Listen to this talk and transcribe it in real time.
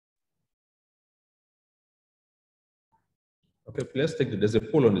Okay, let's take there's a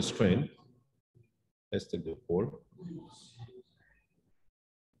poll on the screen. Let's take the poll.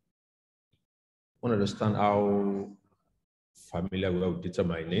 I want to understand how familiar we are with data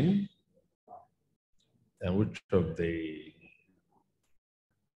mining and which of the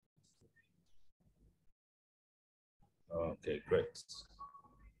okay, great.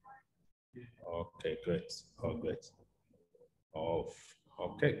 Okay, great. Oh, great. Oh,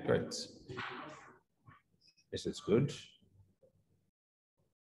 okay, great. This is good.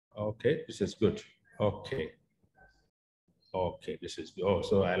 Okay, this is good. Okay. Okay, this is good. Oh,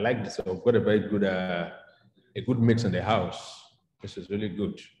 so I like this. I've got a very good, a good mix in the house. This is really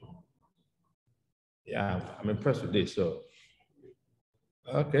good. Yeah, I'm impressed with this. So,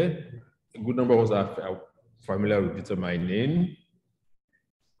 okay, a good number of us are familiar with data mining.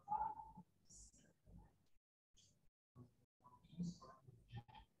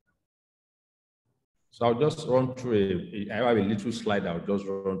 So I'll just run through I have a little slide I'll just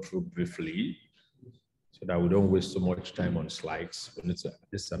run through briefly so that we don't waste so much time on slides. This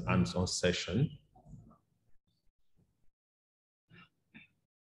is an hands-on session.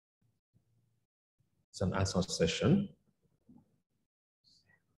 It's an hands-on session.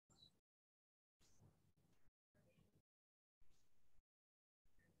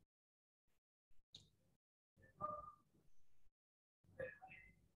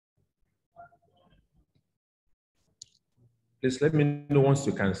 Please let me know once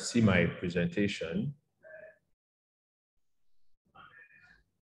you can see my presentation.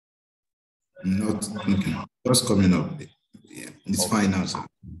 Not just coming up. Yeah, it's okay. Fine now, sir.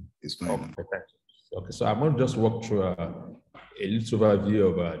 It's fine. Okay, thank you. Okay, so I'm going to just walk through a little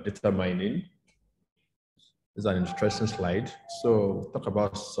overview of data mining. This is an interesting slide. So talk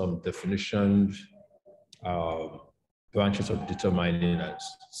about some definitions, branches of data mining, and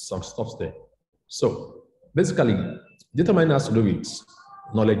some stuff there. So basically, data mining has to do with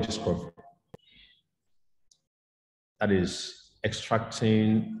knowledge discovery. That is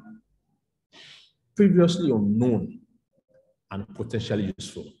extracting previously unknown and potentially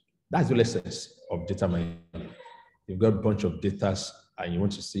useful. That's the essence of data mining. You've got a bunch of data and you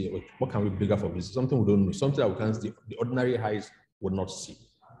want to see what can we build for this? Something we don't know, something that we can see, the ordinary eyes would not see.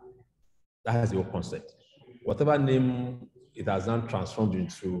 That has the whole concept. Whatever name it has now transformed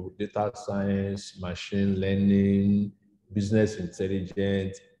into, data science, machine learning, business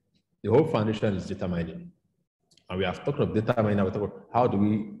intelligence, the whole foundation is data mining. And we have talked of data mining, we talk about how do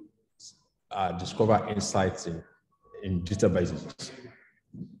we discover insights in databases.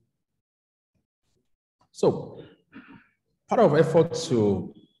 So part of effort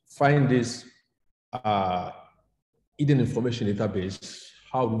to find this hidden information database,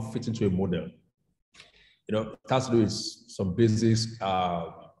 how we fit into a model. You know, it has to do with some basics.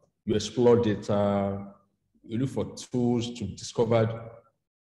 You explore data, you look for tools to discover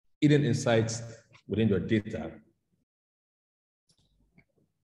hidden insights within your data.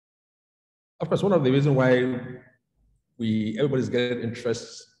 Of course, one of the reasons why everybody's getting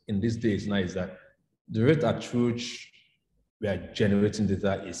interest in these days now is that the rate at which we are generating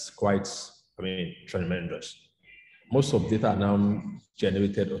data is quite, tremendous. Most of data are now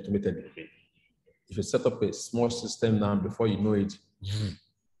generated automatically. If you set up a small system now, before you know it,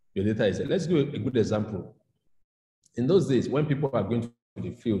 your data is there. Let's give a good example. In those days, when people are going to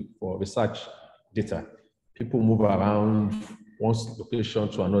the field for research data, people move around one location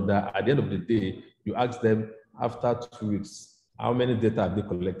to another. At the end of the day, you ask them after 2 weeks, how many data have they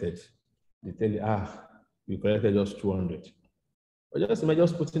collected? They tell you, we collected just 200. But just imagine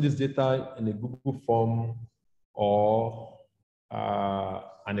just putting this data in a Google form or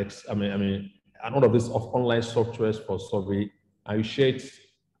one of these online softwares for survey, and you share it.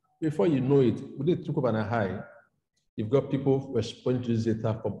 Before you know it, within a drop of an eye, you've got people responding to this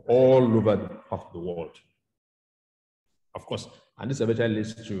data from all over the part of the world. Of course, and this eventually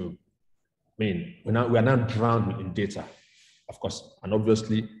leads to, we are now drowned in data, of course, and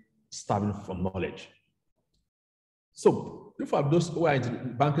obviously starving from knowledge. So look for those who are in the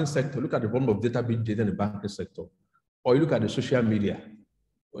banking sector, look at the volume of data being generated in the banking sector, or you look at the social media.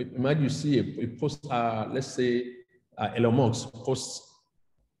 Imagine you see a post, let's say Elon Musk posts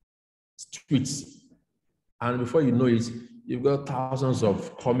tweets, and before you know it, you've got thousands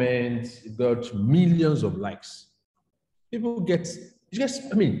of comments, you've got millions of likes. People get, you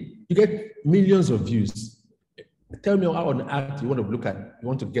get millions of views. Tell me how on earth you want to look at, you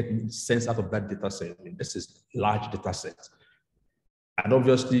want to get sense out of that data set. This is large data set. And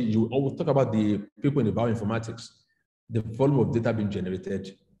obviously, you always talk about the people in the bioinformatics. The volume of data being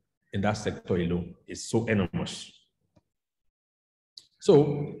generated in that sector alone is so enormous.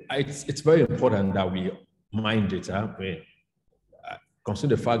 So it's very important that we mine data.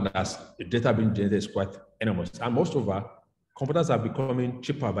 consider the fact that the data being generated is quite enormous. And most over, computers are becoming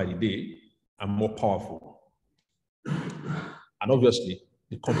cheaper by the day and more powerful. And obviously,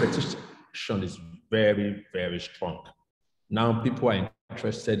 the competition is very, very strong. Now people are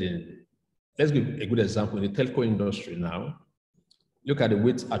interested in, let's give a good example, in the telco industry now. Look at the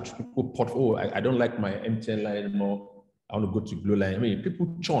weight at people put, oh, I don't like my MTN line anymore. I want to go to Blue Line. I mean,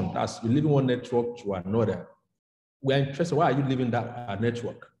 people churn. That's, you're leaving one network to another. We're interested, why are you leaving that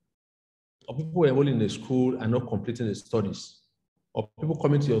network? Or people enrolling in the school and not completing the studies. Or people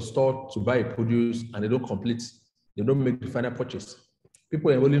coming to your store to buy a produce and they don't complete, they don't make the final purchase.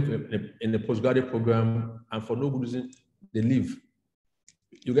 People enrolling in the postgraduate program and for no good reason, they leave.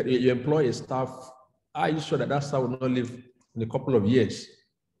 You employ a staff. Are you sure that that staff will not leave in a couple of years?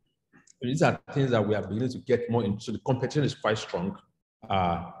 And these are things that we are beginning to get more into. So the competition is quite strong.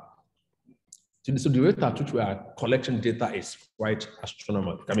 So the rate at which we are collecting data is quite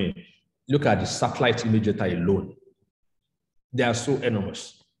astronomical. I mean, look at the satellite image data alone. They are so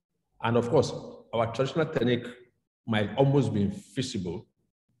enormous. And of course, our traditional technique might almost be infeasible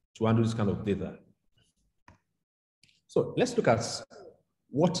to handle this kind of data. So let's look at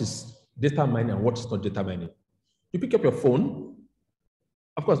what is data mining and what is not data mining. You pick up your phone.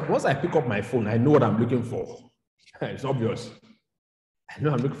 Of course, once I pick up my phone, I know what I'm looking for. It's obvious. I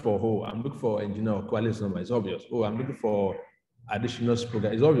know I'm looking for, oh, I'm looking for engineer or quality number. It's obvious. Oh, I'm looking for additional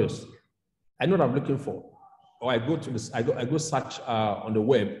program. It's obvious. I know what I'm looking for. Or I go to this, I go search on the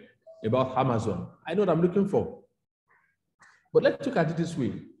web about Amazon. I know what I'm looking for. But let's look at it this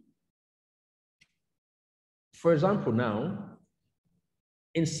way. For example, now,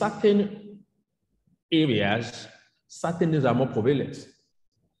 in certain areas, certain things are more prevalent.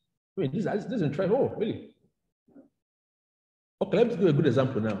 I mean, this is interesting. Oh, really? Okay, let me give you a good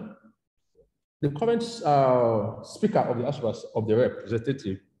example now. The current speaker of the House of the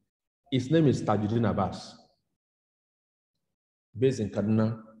Representative, his name is Tajuddin Abbas, based in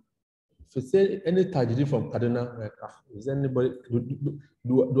Kaduna. If you say any Tajuddin from Kaduna, like, is anybody,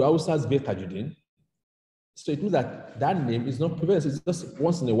 do Hausas bear Tajuddin? So it means that that name is not prevalent, it's just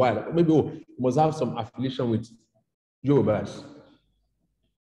once in a while. Maybe you must have some affiliation with Yorubas.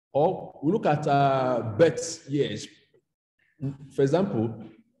 Or we look at birth years. For example,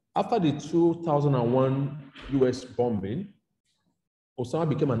 after the 2001 US bombing, Osama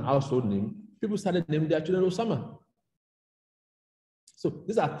became an household name. People started naming their children Osama. So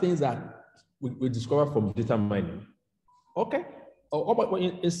these are things that we discover from data mining. Okay. But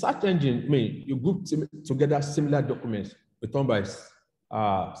in search engine, I mean, you group together similar documents returned by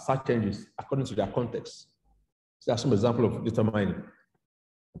search engines according to their context. So that's some example of data mining.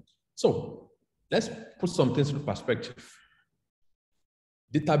 So let's put some things into perspective.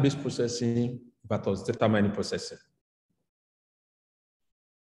 Database processing versus data mining processing.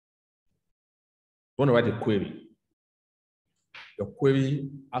 You want to write a query. Your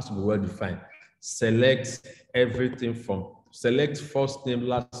query has to be well defined. Select everything from, select first name,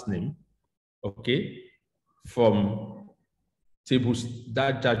 last name, okay, from tables,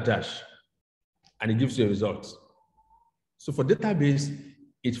 dash, and it gives you a result. So for database,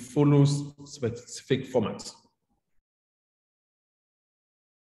 it follows specific formats.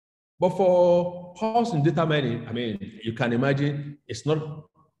 But for us in data mining, I mean, you can imagine it's not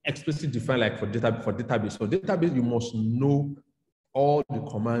explicitly defined like for database. For database, you must know all the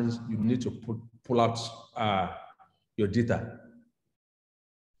commands you need to pull out your data.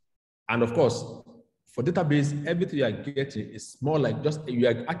 And of course, for database, everything you are getting is more like just, you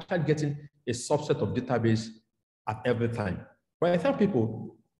are actually getting a subset of database at every time. But I tell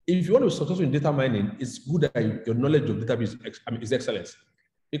people, if you want to be successful in data mining, it's good that your knowledge of database is excellent.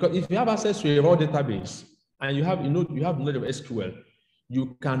 Because if you have access to a raw database and you have knowledge of SQL,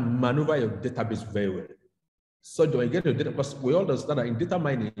 you can maneuver your database very well. So when you get your data, because we all understand that in data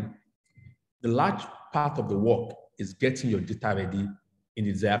mining, the large part of the work is getting your data ready in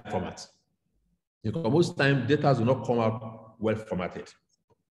the desired format. Because most times data will not come out well formatted.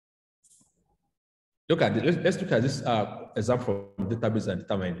 Look at it. Let's look at this example from database and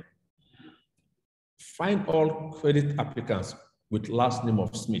data mining. Find all credit applicants with last name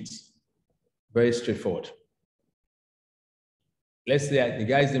of Smith. Very straightforward. Let's say the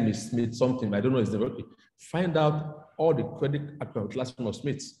guy's name is Smith something, I don't know his name. Okay. Find out all the credit applicants with last name of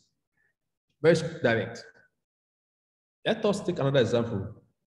Smith. Very direct. Let us take another example.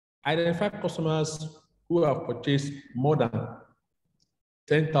 Identify customers who have purchased more than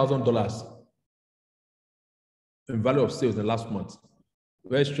 $10,000 in value of sales in the last month.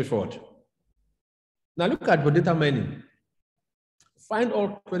 Very straightforward. Now look at the data mining. Find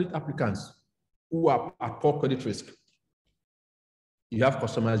all credit applicants who are at poor credit risk. You have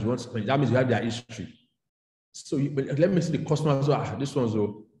customers, that means you have their history. So let me see the customers, this one's,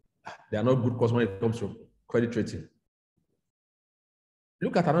 they are not good customers when it comes to credit rating.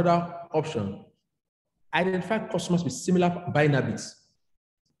 Look at another option. Identify customers with similar buying habits.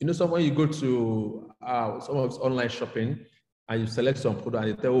 You know, when you go to some of online shopping and you select some product and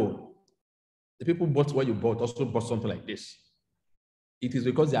you tell, oh, the people bought what you bought also bought something like this. It is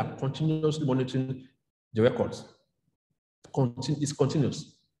because they are continuously monitoring the records. It's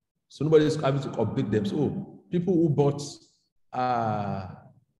continuous. So nobody is able to update them. So people who bought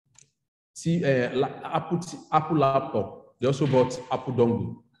Apple laptop, they also bought Apple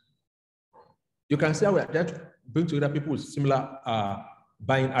dongle. You can see how we are trying to bring together people with similar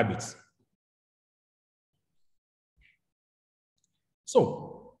buying habits.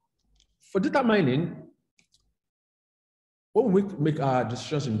 So for data mining, when we make our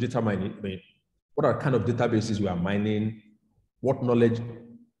decisions in data mining, what are the kind of databases we are mining? What knowledge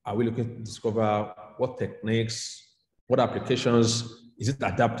are we looking to discover? What techniques? What applications is it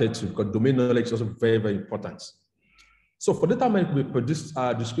adapted to? Because domain knowledge is also very, very important. So for data mining, we produce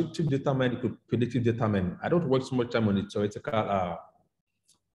descriptive data mining, predictive data mining. I don't work so much time on the theoretical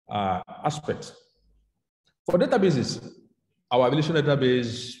aspect. For databases, our relational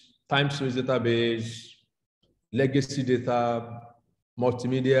database, time series database, legacy data,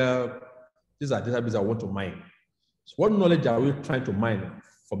 multimedia, these are databases I want to mine. So what knowledge are we trying to mine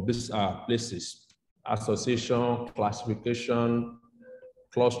from these places? Association, classification,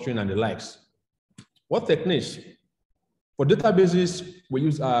 clustering, and the likes. What techniques? For databases, we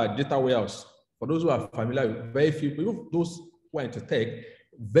use data warehouse. For those who are familiar with, very few people, those who are into tech,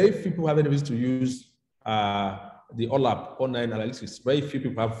 very few people have any reason to use the OLAP, online analytics. Very few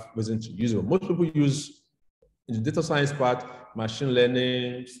people have reason to use it. Most people use, in the data science part, machine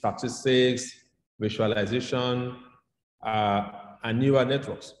learning, statistics, visualization, and neural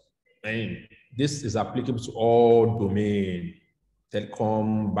networks. And this is applicable to all domains: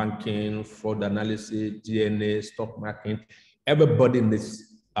 telecom, banking, fraud analysis, DNA, stock market. Everybody needs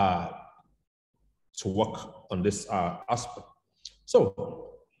to work on this aspect. So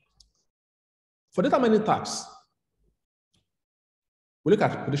for data mining tasks, we look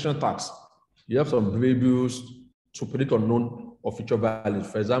at prediction tasks. You have some variables to predict unknown or future values.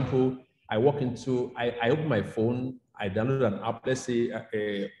 For example, I open my phone, I download an app, let's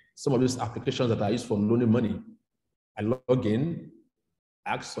say some of these applications that are used for loaning money. I log in,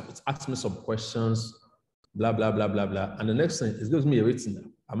 it asks me some questions, blah, blah, blah, blah, blah. And the next thing, it gives me a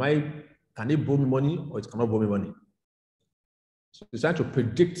rating. Can it borrow me money or it cannot borrow me money? So it's trying to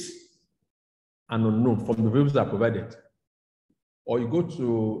predict an unknown from the variables that are provided. Or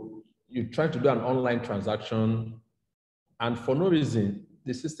you try to do an online transaction, and for no reason,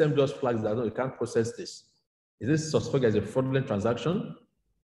 the system just flags that, no, you can't process this. Is this suspect as a fraudulent transaction?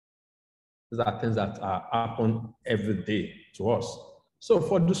 These are things that happen every day to us. So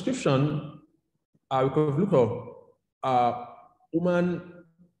for description, we could look at human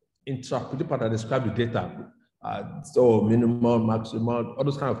interpretive part that describe the data. So minimum, maximum, all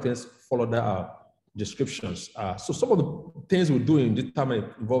those kind of things follow that descriptions. So some of the things we do in data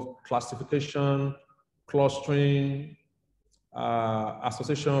mining involve classification, clustering,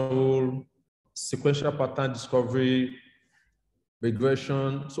 association rule, sequential pattern discovery,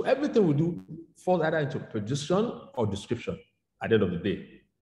 regression. So everything we do falls either into prediction or description at the end of the day.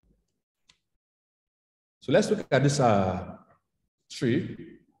 So let's look at this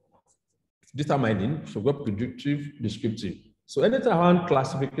tree, data mining. So we've got predictive, descriptive. So anything around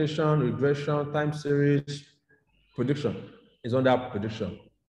classification, regression, time series, prediction is under prediction.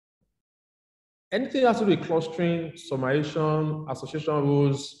 Anything has to do with clustering, summation, association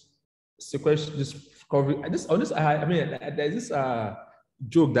rules, sequence discovery. There's this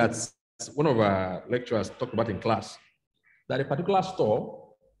joke that one of our lecturers talked about in class, that a particular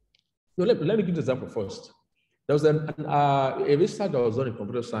store. No, let me give you an example first. There was a research that was done in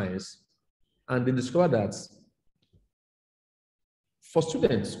computer science, and they discovered that for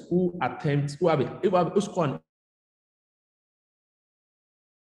students who score an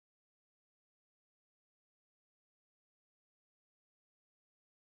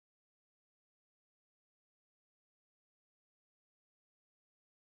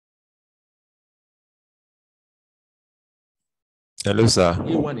Hello, sir.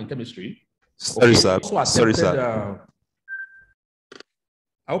 A1 in chemistry. Sorry, sir. Sorry, sir.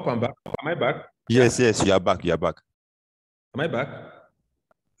 I hope I'm back. Am I back? Yes, yes, you are back. You are back. Am I back?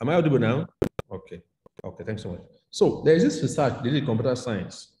 Am I audible now? Okay. Okay, thanks so much. So there is this research they did in computer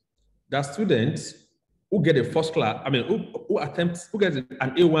science that students who get a first class, who get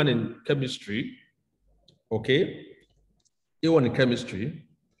an A1 in chemistry, okay, A1 in chemistry,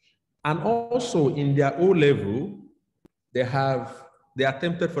 and also in their O level, they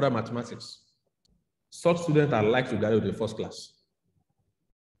attempted further mathematics. Such students are likely to graduate with the first class.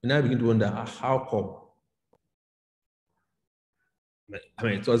 And now I begin to wonder, how come? I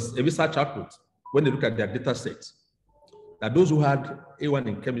mean, it was a research output when they look at their data set, that those who had A1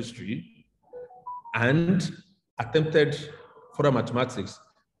 in chemistry and attempted further mathematics,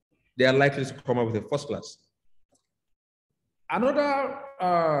 they are likely to come up with a first class. Another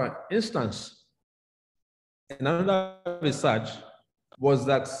instance in another research was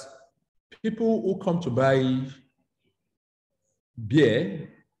that people who come to buy beer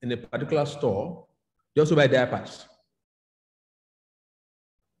in a particular store, they also buy diapers.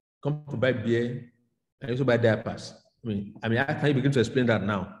 Come to buy beer and also buy diapers. I mean, I can't begin to explain that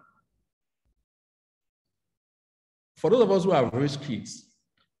now. For those of us who have raised kids,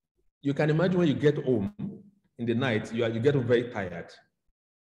 you can imagine when you get home in the night, you get home very tired,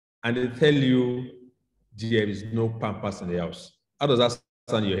 and they tell you there is no Pampers in the house. How does that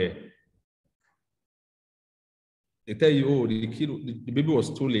sound in your head? They tell you, oh, the baby was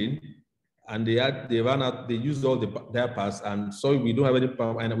stolen, and they ran out, they used all the diapers, and so we don't have any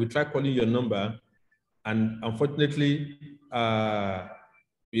Pampers, and we tried calling your number, and unfortunately,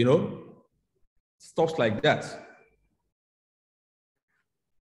 stuff like that.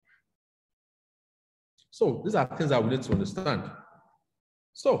 So these are things that we need to understand.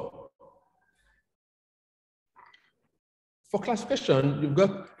 So for classification, you've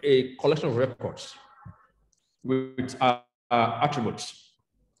got a collection of records with attributes.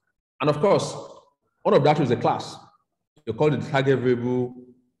 And of course, one of that is a class. You call it target variable,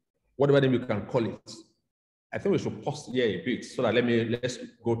 whatever name you can call it. I think we should pause here a bit so that let's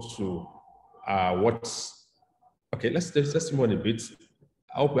go to let's move on a bit.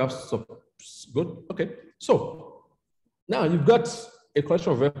 I hope we have some good. Okay, so now you've got a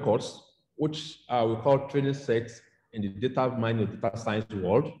collection of records, which we call training sets in the data mining and data science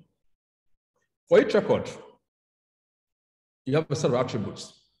world. For each record, you have a set of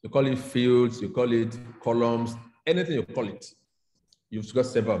attributes. You call it fields, you call it columns, anything you call it. You've got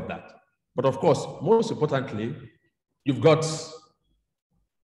several of that. But of course, most importantly, you've got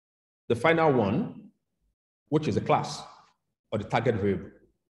the final one, which is a class or the target variable,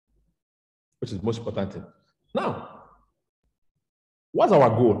 which is the most important thing. Now, what's our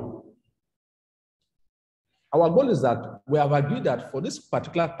goal? Our goal is that we have agreed that for this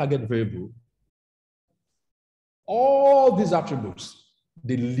particular target variable, all these attributes,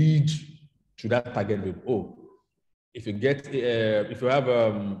 they lead to that target variable. Oh, if you have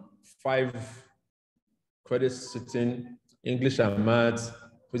 5 credits sitting, English and maths,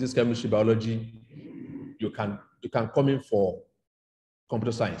 physics, chemistry, biology, you can come in for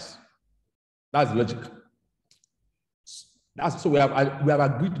computer science. That's the logic. So we have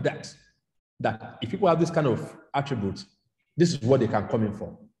agreed that if people have this kind of attributes, this is what they can come in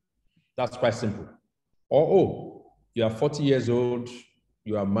for. That's quite simple. Or, you are 40 years old,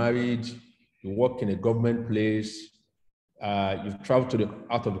 you are married, you work in a government place, you've traveled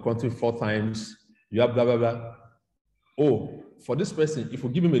out of the country 4 times, you have blah, blah, blah. Oh, for this person, if we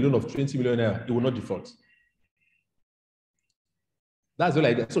give him a loan of 20 million naira, he will not default. That's the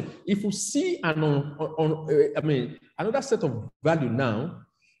idea. So if you see another set of value now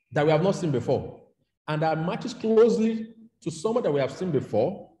that we have not seen before, and that matches closely to someone that we have seen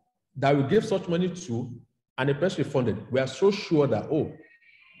before, that we gave such money to, and the person refunded, we are so sure that, oh,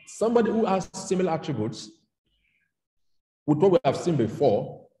 somebody who has similar attributes with what we have seen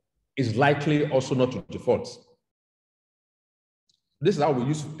before is likely also not to default. This is how we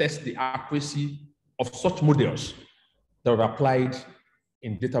use to test the accuracy of such models that are applied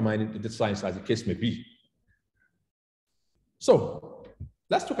in data mining, data science, as the case may be. So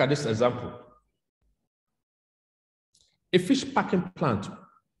let's look at this example. A fish packing plant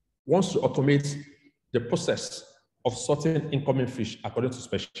wants to automate the process of sorting incoming fish according to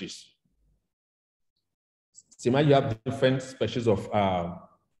species. So you have different species of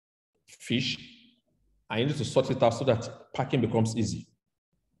fish, and you need to sort it out so that packing becomes easy.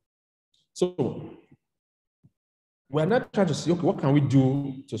 So we're not trying to see, okay, what can we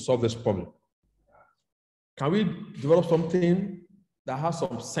do to solve this problem? Can we develop something that has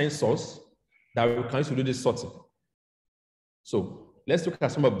some sensors that we can use to do this sorting? So let's look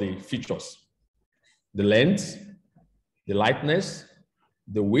at some of the features: the length, the lightness,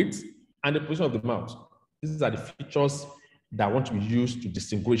 the width, and the position of the mouth. These are the features that want to be used to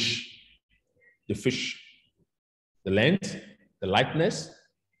distinguish the fish: the length, the lightness,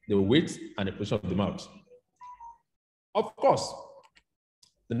 the width, and the position of the mouth. Of course,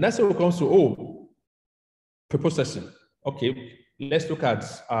 the next one comes to preprocessing. Okay, let's look at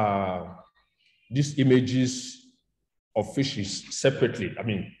these images of fishes separately. I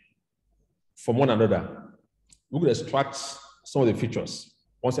mean, from one another. We could extract some of the features.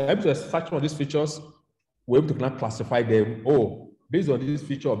 Once we're able to extract some of these features, we're able to kind of classify them. Oh, based on this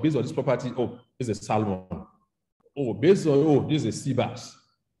feature, or based on this property, oh, this is a salmon. Oh, based on, oh, this is a sea bass.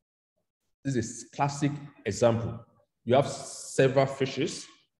 This is a classic example. You have several fishes.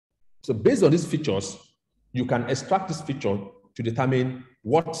 So based on these features, you can extract this feature to determine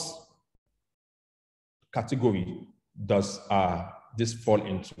what category does this fall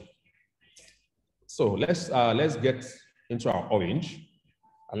into. So let's get into our orange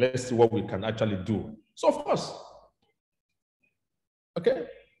and let's see what we can actually do. So of course, okay,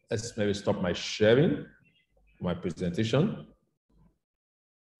 let's maybe stop my sharing, my presentation.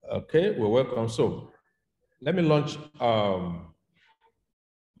 Okay, we're welcome. So let me launch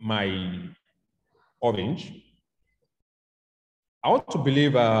my orange. I want to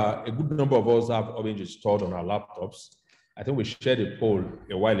believe a good number of us have orange installed on our laptops. I think we shared a poll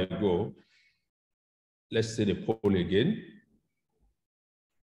a while ago. Let's see the poll again.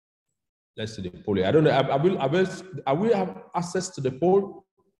 Let's see the poll. I don't know. I will have access to the poll.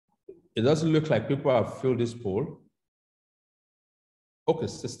 It doesn't look like people have filled this poll. Okay,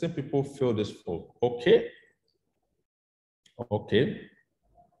 16 people filled this poll. Okay. Okay.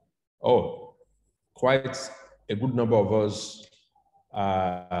 Oh, quite a good number of us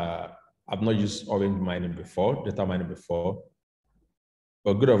have not used orange mining before, data mining before.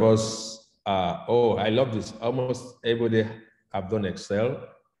 But good of us, oh, I love this. Almost everybody have done Excel.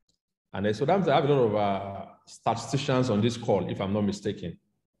 And so that I have a lot of statisticians on this call, if I'm not mistaken.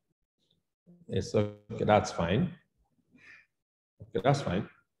 It's okay, that's fine. Okay, that's fine.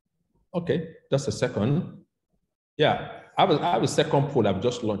 Okay, just a second. Yeah, I have a second poll I've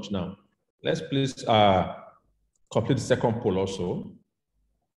just launched now. Let's please complete the second poll also.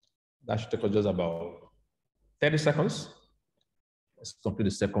 That should take us just about 30 seconds. Let's complete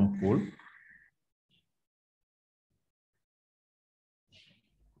the second poll.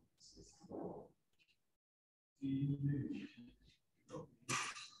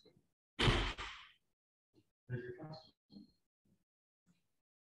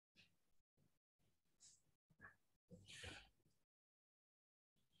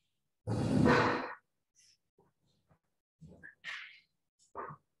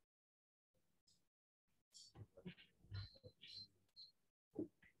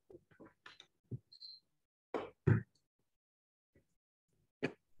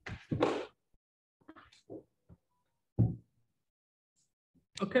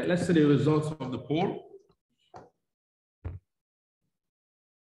 Okay, let's see the results of the poll.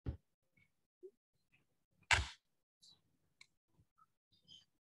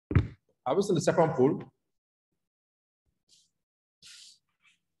 Have we seen the second poll?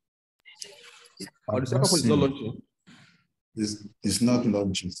 Or the second poll is not launching? It's not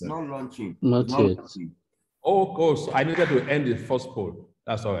launching, sir. Not launching. Not yet. Oh, so I needed to end the first poll.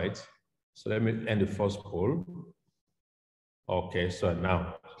 That's all right. So let me end the first poll. Okay, so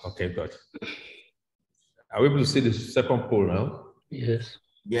now, okay, good. Are we able to see the second poll now? Yes.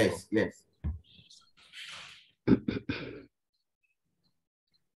 Yes, yes.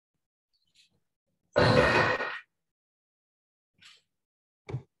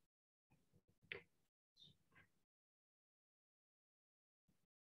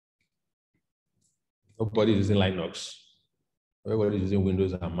 Nobody is using Linux. Everybody is using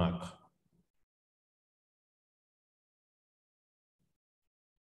Windows and Mac.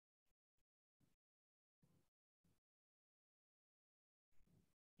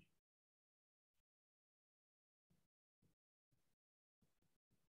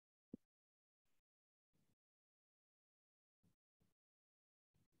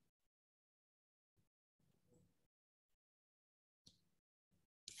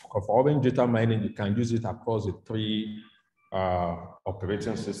 For orange data mining, you can use it across the three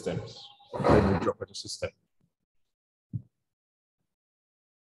operating systems, operating system.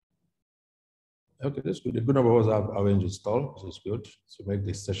 Okay, that's good. A good number of us have orange installed, which is good to make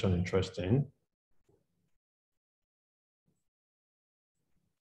this session interesting.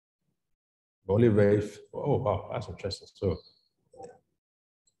 Only oh wow, that's interesting. So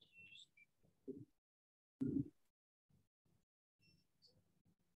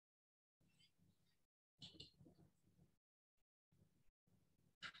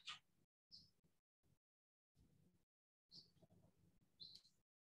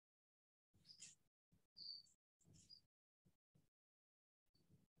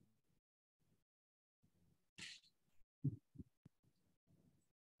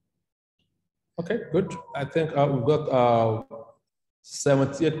Okay, good. I think we've got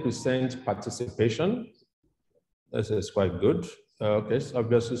 78% participation. This is quite good. Okay, so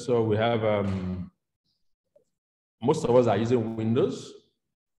obviously, so we have most of us are using Windows.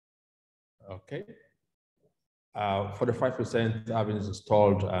 Okay. 45% have been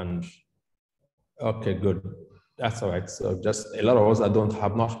installed, and okay, good. That's all right. So just a lot of us that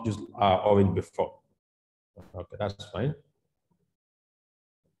have not used Orange before. Okay, that's fine.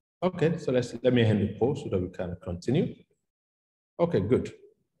 Okay, so let me end the poll so that we can continue. Okay, good.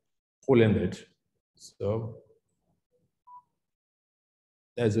 Poll ended. So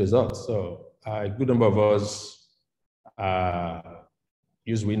there's the result. So a good number of us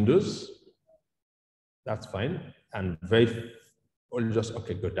use Windows. That's fine. And very only just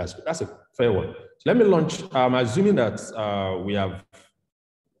okay, good. That's a fair one. So let me launch. I'm assuming that we have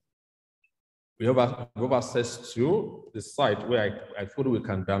access to the site where I thought we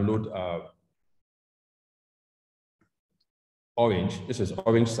can download Orange. This is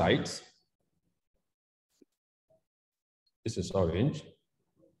Orange site. This is Orange.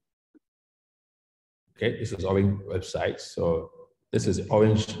 Okay, this is Orange website. So this is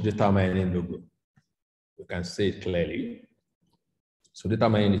Orange data mining logo. You can see it clearly. So data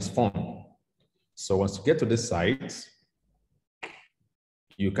mining is fun. So once you get to this site,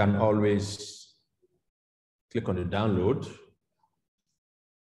 you can always click on the download.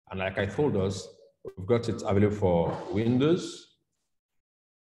 And like I told us, we've got it available for Windows,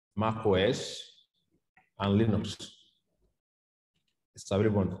 Mac OS, and Linux. It's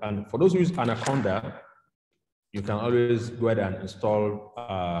available. And for those who use Anaconda, you can always go ahead and install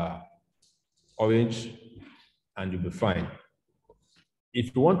Orange and you'll be fine.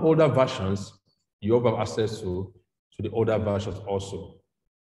 If you want older versions, you have access to the older versions also.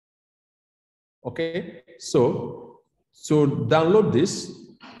 Okay, so download this.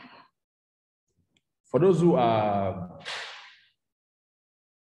 For those who are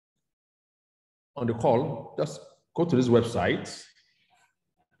on the call, just go to this website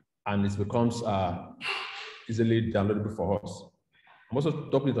and it becomes easily downloadable for us. I'm also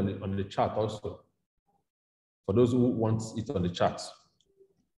dropping it on the chat also, for those who want it on the chat.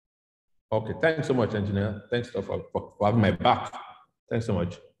 Okay, thanks so much, engineer. Thanks for having my back. Thanks so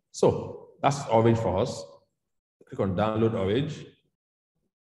much. So that's Orange for us. Click on download Orange,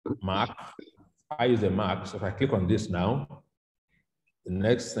 Mac. I use a Mac, so if I click on this now, the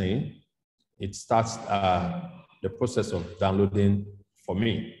next thing, it starts the process of downloading for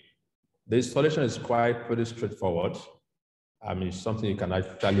me. The installation is pretty straightforward. I mean, it's something you can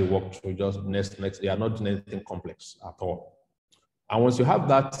actually walk through just next. You are not doing anything complex at all. And once you have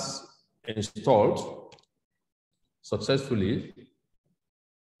that installed successfully,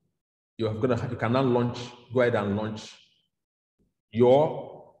 you can now go ahead and launch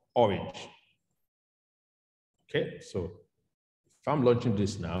your Orange. Okay, so if I'm launching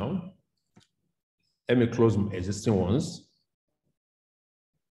this now, let me close my existing ones.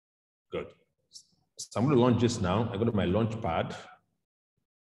 Good. So I'm going to launch this now. I go to my launch pad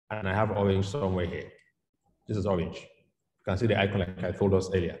and I have Orange somewhere here. This is Orange. You can see the icon like I told us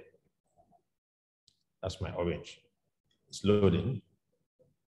earlier. That's my Orange. It's loading.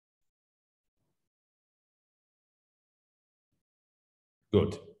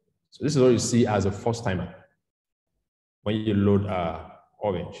 Good. So this is what you see as a first timer when you load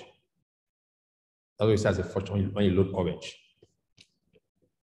Orange. That's what you see as a first when you load Orange.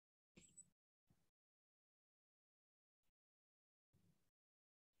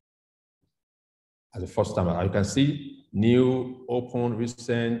 As a first timer, you can see new, open,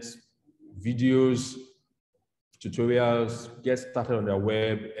 recent videos, tutorials, get started on their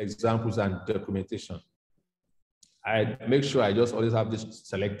web, examples, and documentation. I make sure I just always have this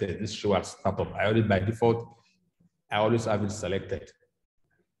selected, this show as startup. I already, by default, I always have it selected.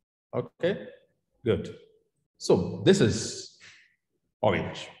 Okay, good. So this is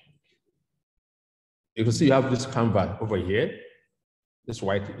Orange. You can see you have this Canva over here. This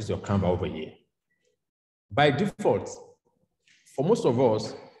white is your Canva over here. By default, for most of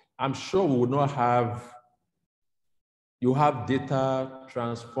us, I'm sure we would not have, you have data,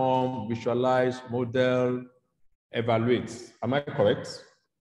 transform, visualize, model, evaluate. Am I correct?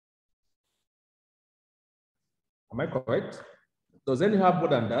 Am I correct? Does anyone have more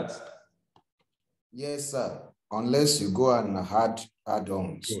than that? Yes, sir. Unless you go and add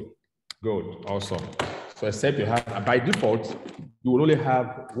add-ons. Good. Good. Awesome. So except you have, by default, you will only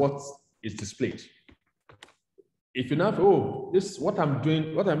have what is displayed. If you now, oh, this what I'm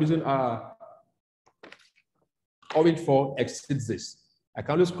doing, what I'm using Orange for exceeds this. I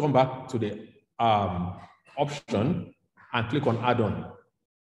can just come back to the option and click on add-on.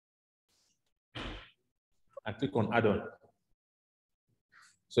 and click on add-on.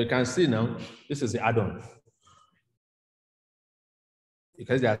 So you can see now, this is the add-on.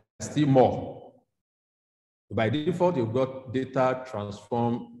 Because there are still more. By default, you've got data,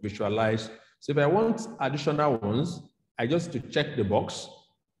 transform, visualize. So if I want additional ones, I just to check the box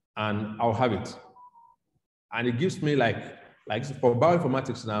and I'll have it. And it gives me like for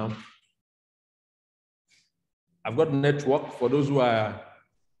bioinformatics now, I've got network for those who are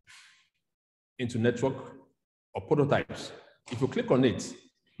into network or prototypes. If you click on it,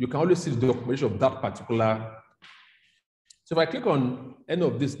 you can only see the documentation of that particular. So if I click on any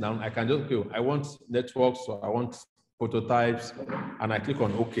of this now, I can just go, I want networks or I want prototypes, and I click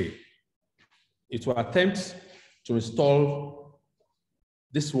on OK. It will attempt to install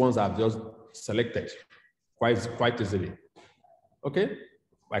these ones I've just selected quite easily. Okay,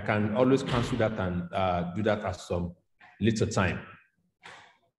 I can always cancel that and do that at some later time.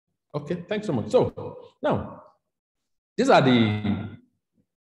 Okay, thanks so much. So now, these are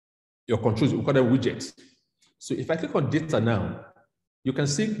your controls, we call them widgets. So if I click on data now, you can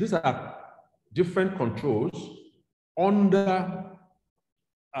see these are different controls under,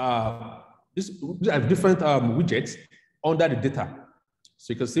 these are different widgets under the data.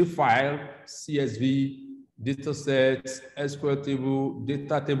 So you can see file, CSV, data sets, SQL table,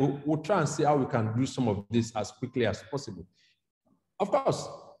 data table. We'll try and see how we can do some of this as quickly as possible. Of course,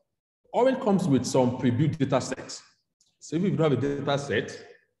 Orange comes with some pre-built data sets. So if you have a data set,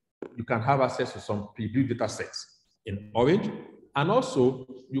 you can have access to some pre-built data sets in Orange. And also,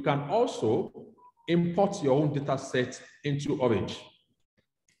 you can also import your own data set into Orange.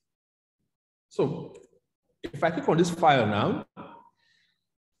 So if I click on this file now,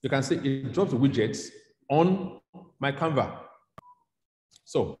 you can see it drops the widgets on my Canva.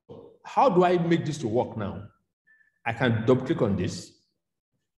 So how do I make this to work now? I can double click on this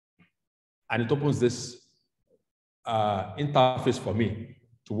and it opens this interface for me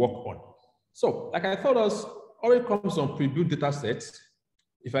to work on. So like I thought us, already comes on pre-built data sets.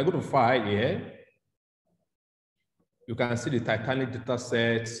 If I go to file here, you can see the Titanic data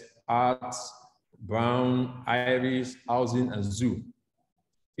sets, arts, brown, iris, housing, and zoo.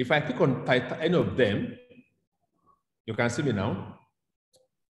 If I click on any of them, you can see me now.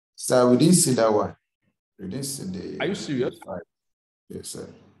 Sir, we didn't see that one. We didn't see the. Are you serious? Yes, sir.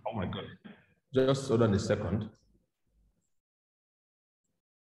 Oh my God. Just hold on a second.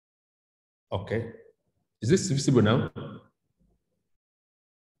 Okay. Is this visible now?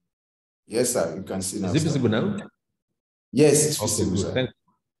 Yes, sir. You can see now. Is it visible now? Yes, it's visible, good. sir.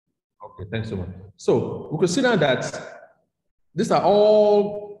 Okay, thanks so much. So we can see now that these are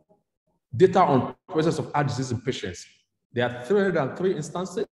all data on process of heart disease in patients. There are 303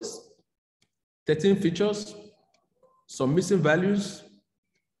 instances, 13 features, some missing values,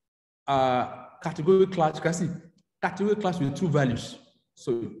 category class. You can see category class with 2 values.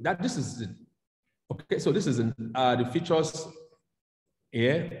 So this is it. Okay, so this is the features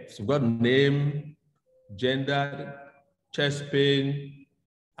here. So we've got name, gender, chest pain,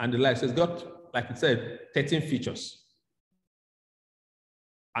 and the like. So it's got, like it said, 13 features.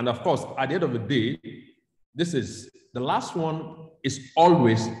 And of course, at the end of the day, the last one is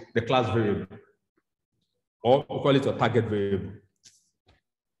always the class variable, or we call it a target variable.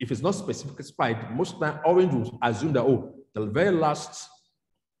 If it's not specified, most of the time Orange will assume that, oh, the very last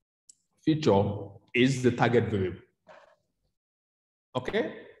feature is the target variable.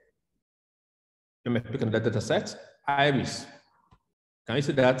 Okay? Let me pick on the data set. Iris. Can you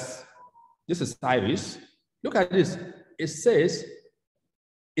see that? This is Iris. Look at this. It says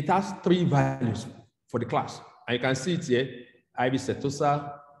it has 3 values for the class. And you can see it here. Iris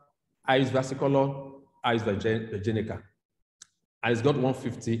setosa, Iris versicolor, Iris virginica. And it's got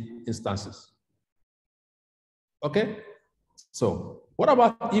 150 instances. Okay? So what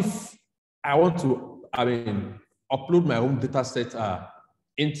about if I want to, upload my own data set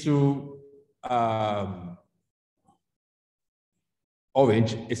into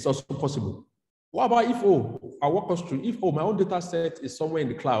Orange? It's also possible. What about if, I walk us through, if, my own data set is somewhere in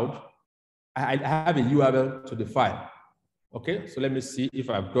the cloud, I have a URL to the file. Okay, so let me see if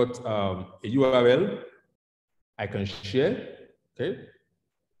I've got a URL I can share. Okay,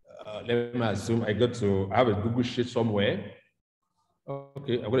 let me assume I have a Google Sheet somewhere.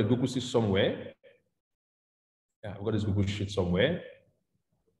 Okay, I've got a Google Sheet somewhere. Yeah, I've got this Google Sheet somewhere.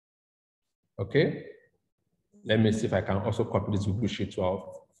 Okay, let me see if I can also copy this Google Sheet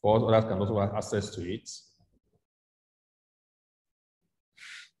for others can also have access to it.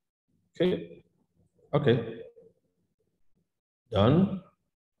 Okay, done.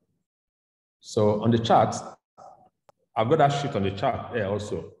 So on the chart, I've got that sheet on the chart there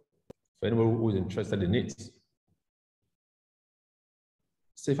also, for anyone who is interested in it.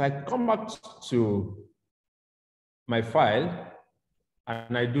 So if I come back to my file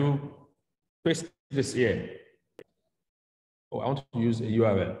and I do paste this here, oh, I want to use a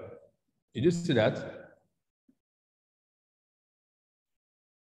URL. Did you see that?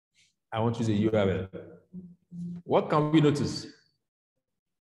 I want to use a URL. What can we notice?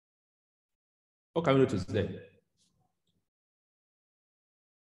 What can we notice there?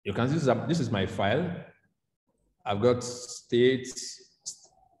 You can see this is my file. I've got states,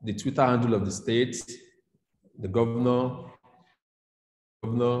 the Twitter handle of the state, the governor,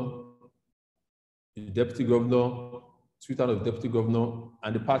 the deputy governor, Twitter of the deputy governor,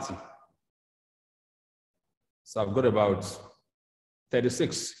 and the party. So I've got about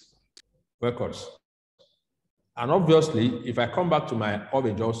 36 records. And obviously, if I come back to my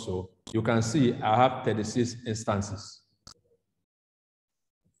Orange also, you can see I have 36 instances.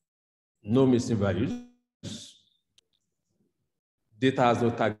 No missing values. Data has no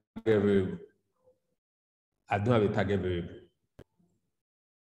target variable. I don't have a target variable.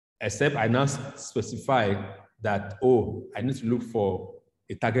 Except I now specify that, oh, I need to look for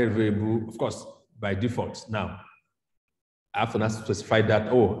a target variable, of course, by default. Now, I have to now specify that,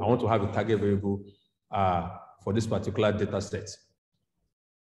 oh, I want to have a target variable for this particular data set.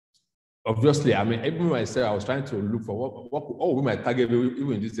 Obviously, I mean, even myself, I was trying to look for what will be my target variable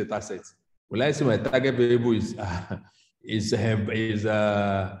even in this data set. Will I say my target variable is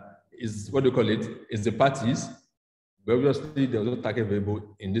what do you call it? Is the parties? But obviously, there was no target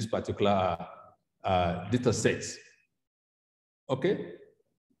variable in this particular data set. Okay,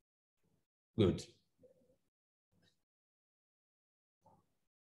 good.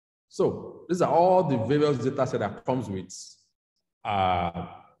 So these are all the various data set that comes with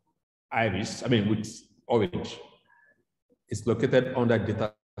Iris, I mean with Orange. It's located under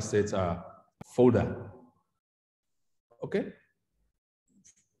data set folder. Okay?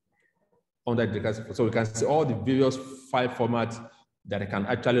 Under data set, so we can see all the various file formats that I can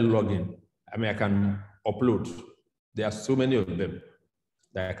actually log in. I mean, I can upload. There are so many of them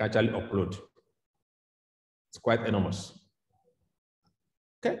that I can actually upload. It's quite enormous.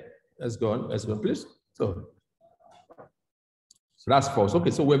 Okay, let's go on. Let's go, please. So that's false.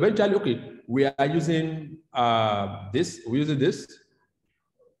 Okay, so we're eventually, okay, we are using this. We're using this.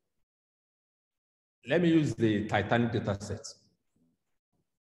 Let me use the Titanic data set.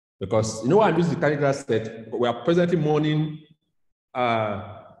 Because you know why I'm using the Titanic data set? We are presently mourning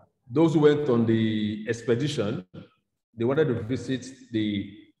those who went on the expedition. They wanted to visit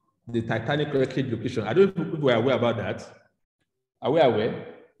the Titanic wreckage location. I don't know if we are aware about that. Are we aware?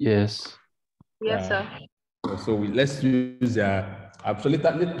 Yes. Yes, sir. So let's use their absolute,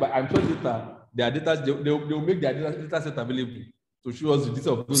 but I'm sure later their data, they will make their data set available to show us the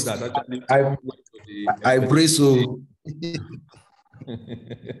details of those that actually. I pray so. It's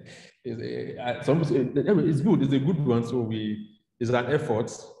good. It's a good one. So it's an effort.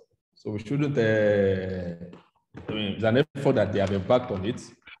 So we shouldn't. I mean, it's an effort that they have embarked on it.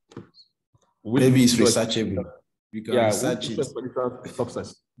 Maybe it's researchable. We can research it.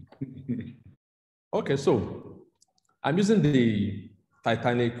 Success. Okay, so I'm using the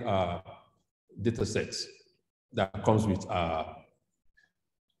Titanic data set that comes with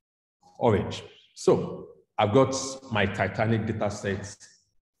Orange. So I've got my Titanic data set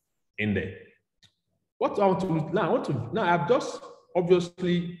in there. What I want to do now, I've just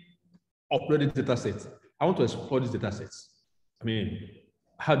obviously uploaded data set. I want to explore these data sets. I mean,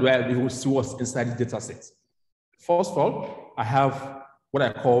 how do I even see what's inside this data set? First of all, I have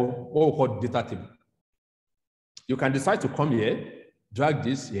what we call data table. You can decide to come here, drag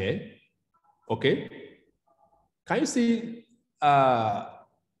this here, okay? Can you see,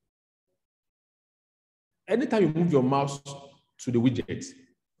 anytime you move your mouse to the widget,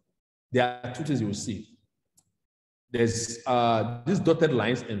 there are two things you will see. There's these dotted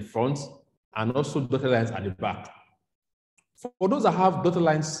lines in front and also dotted lines at the back. For those that have dotted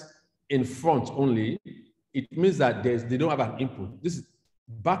lines in front only, it means that they don't have an input. This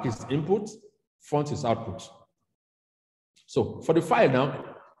back is input, front is output. So for the file now,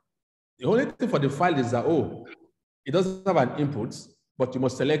 the only thing for the file is that, oh, it doesn't have an input, but you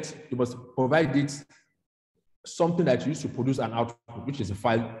must provide it something that you use to produce an output, which is a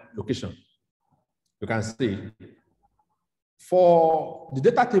file location. You can see. For the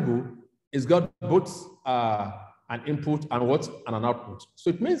data table, it's got both an input and an output. So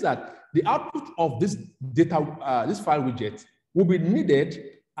it means that the output of this data, this file widget, will be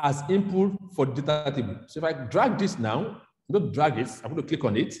needed as input for the data table. So if I drag this now, I'm going to drag it, I'm going to click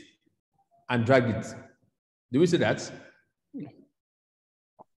on it and drag it. Do we see that?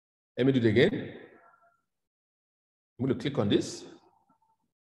 Let me do it again. I'm going to click on this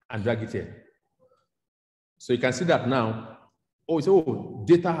and drag it here. So you can see that now, oh,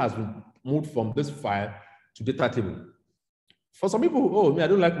 data has been moved from this file to data table. For some people, I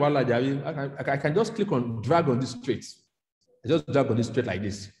don't like Wala. I can just click on, drag on this straight. I just drag on this straight like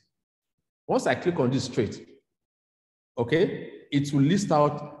this. Once I click on this straight, okay, it will list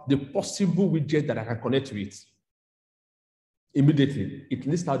out the possible widget that I can connect with. Immediately, it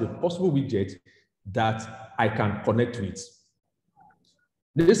lists out the possible widget that I can connect with.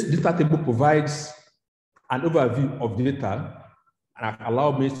 This data table provides an overview of data and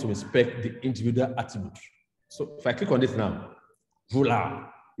allows me to inspect the individual attributes. So if I click on this now, voila,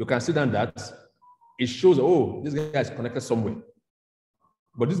 you can see then that it shows, oh, this guy is connected somewhere.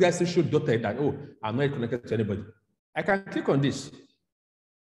 But this guy still shows dotted that, oh, I'm not connected to anybody. I can click on this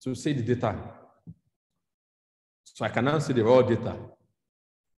to see the data. So I can now see the raw data.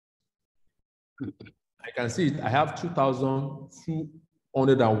 I can see it. I have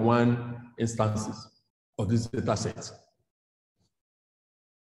 2,201 instances of this data set.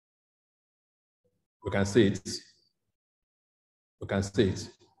 We can see it. We can see it.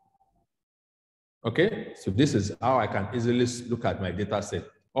 Okay, so this is how I can easily look at my data set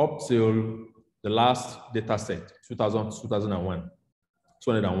up till the last data set,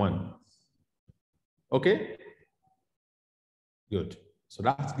 2,1. Okay, good. So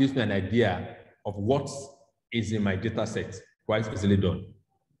that gives me an idea of what is in my data set, quite easily done.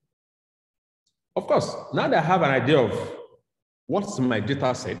 Of course, now that I have an idea of what's in my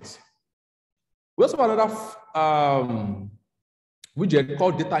data set, we also have another widget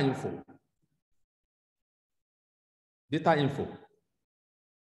called data info. Data info.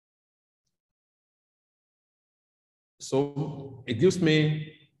 So it gives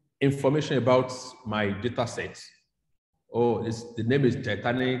me information about my data set. Oh, the name is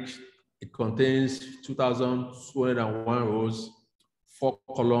Titanic. It contains 2,201 rows, 4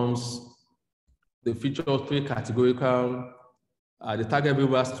 columns. The feature 3 categorical. The target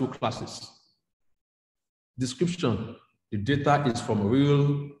viewer has 2 classes. Description: the data is from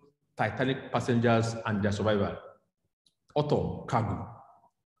real Titanic passengers and their survivor. Author: cargo.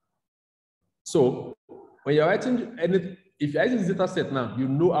 So when you're writing if you're writing this data set now, you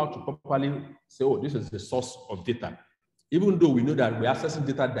know how to properly say, oh, this is the source of data. Even though we know that we're accessing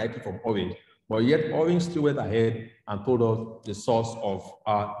data directly from Orange, but yet Orange still went ahead and told us the source of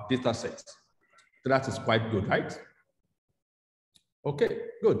our data set. So that is quite good, right? Okay,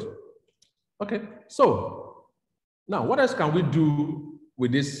 good. Okay, so now what else can we do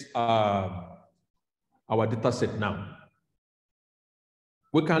with this, our data set now?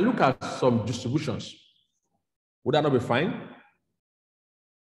 We can look at some distributions. Would that not be fine?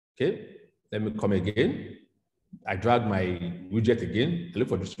 Okay, let me come again. I drag my widget again to look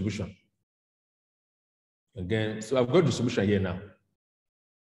for distribution. Again, so I've got distribution here now.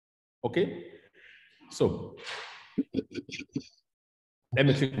 Okay, so let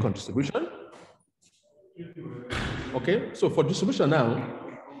me click on distribution. Okay, so for distribution now,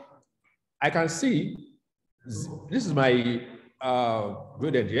 I can see this is my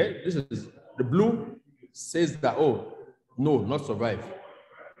gradient here. This is the blue says that, oh, no, not survived.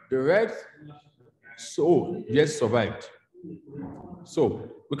 The red, so yes, survived. So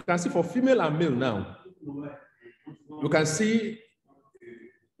we can see for female and male now, you can see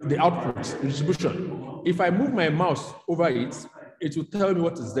the output, the distribution. If I move my mouse over it, it will tell me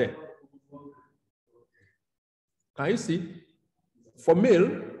what is there. Can you see? For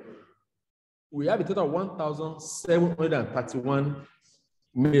male, we have a total of 1,731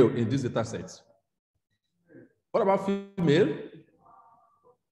 male in this data set. What about female?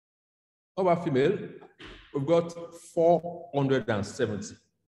 What about female? We've got 470.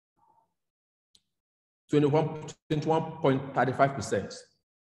 21.35%.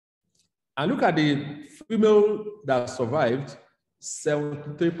 And look at the female that survived,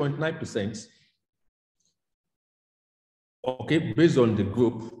 73.9%. Okay, based on the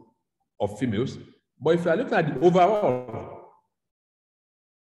group of females. But if you are looking at the overall,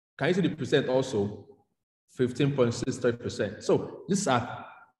 can you see the percent also? 15.63%. So these are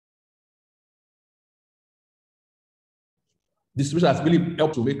distribution has really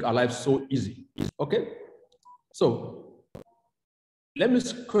helped to make our life so easy. Okay, so let me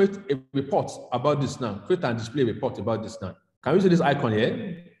create a report about this now. Create and display a report about this now. Can you see this icon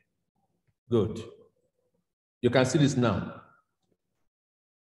here? Good. You can see this now.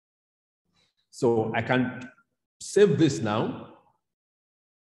 So I can save this now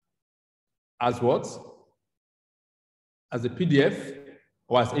as what? As a PDF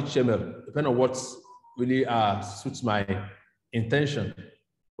or as HTML, depending on what really suits my intention.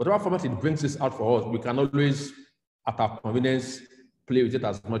 Whatever format it brings this out for us, we can always, at our convenience, play with it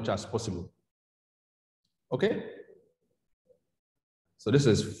as much as possible. Okay? So this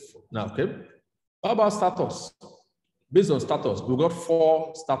is now, okay? How about status? Based on status, we've got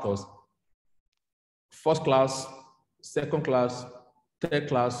 4 status: first class, second class, third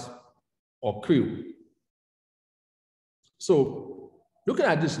class, or crew. So looking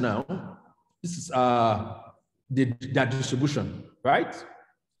at this now, this is their distribution, right?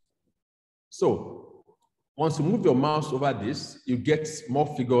 So once you move your mouse over this, you get more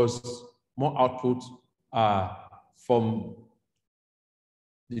figures, more output from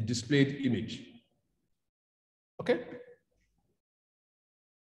the displayed image. Okay?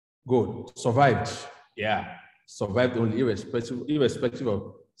 Good. Survived. Yeah. Survived only, irrespective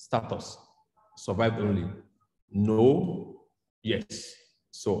of status. Survived only. No. Yes.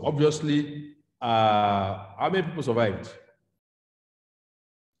 So obviously, how many people survived?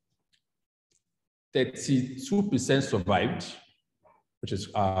 32% survived, which is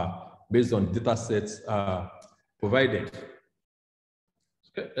based on data sets provided.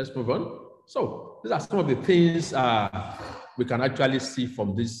 Okay, let's move on. So these are some of the things we can actually see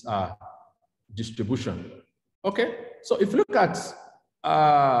from this distribution. Okay, so if you look at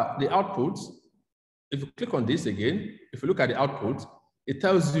the output, if you click on this again, if you look at the output, it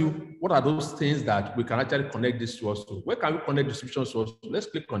tells you what are those things that we can actually connect this source to. Where can we connect distribution source to? Let's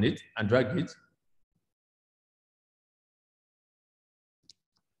click on it and drag it.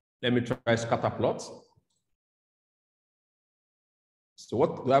 Let me try scatter plot. So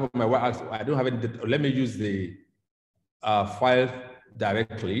what do I have on my y-axis? I don't have any data. Let me use the file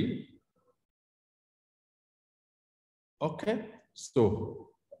directly. Okay, so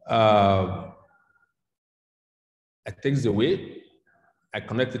I take the way, I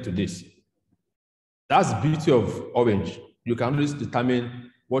connect it to this. That's the beauty of Orange. You can always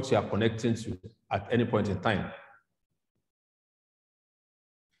determine what you are connecting to at any point in time.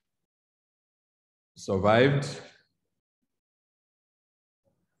 Survived.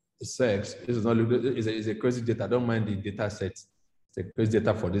 Sex. This is not is a crazy data. I don't mind the data set. It's a crazy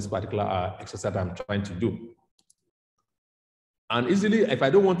data for this particular exercise I'm trying to do. And easily, if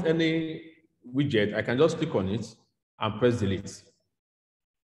I don't want any widget, I can just click on it and press delete.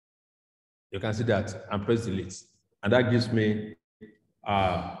 You can see that and press delete. And that gives me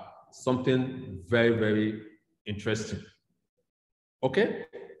something very, very interesting. Okay,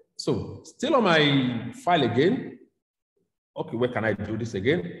 so still on my file again. Okay, where can I do this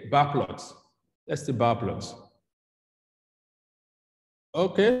again? Bar plots. Let's see bar plots.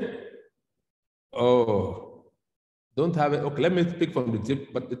 Okay. Oh, don't have it. Okay, let me pick from the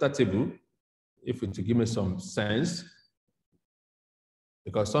data table if it will give me some sense.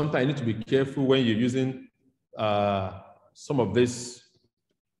 Because sometimes you need to be careful when you're using some of these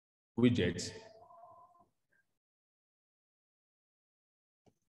widgets.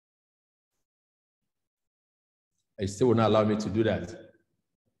 It still will not allow me to do that.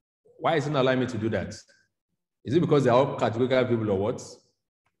 Why is it not allowing me to do that? Is it because they're all categorical people or what?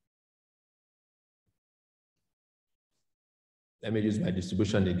 Let me use my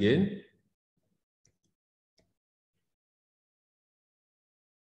distribution again.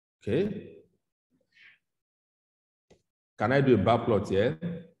 Okay. Can I do a bar plot here?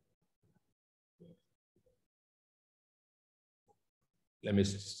 Let me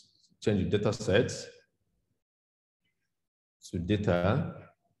change the data set to data,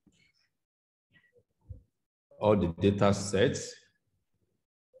 all the data sets.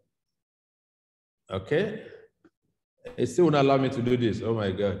 Okay. It still won't allow me to do this. Oh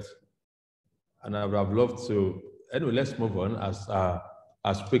my God. And I would have loved to. Anyway, let's move on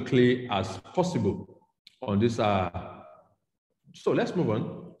as quickly as possible on this. So let's move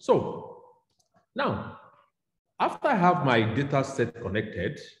on. So now, after I have my data set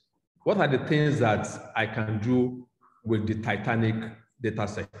connected, what are the things that I can do with the Titanic data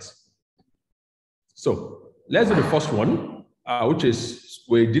set? So let's do the first one, which is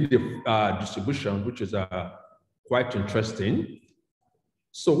we did the distribution, which is quite interesting.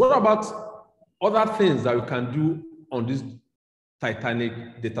 So what about other things that we can do on this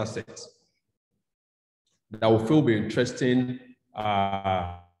Titanic data set that will feel be interesting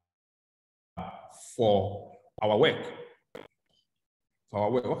for our work? For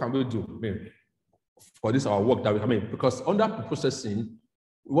our work, what can we do? Maybe for this our work that we can make? Because under processing,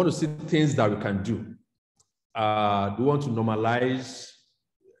 we want to see things that we can do. We want to normalize,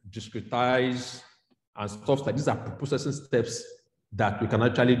 discretize, and stuff like these are processing steps that we can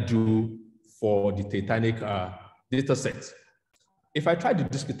actually do for the Titanic data set. If I try to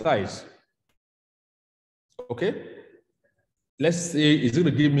discretize, okay, let's say it's going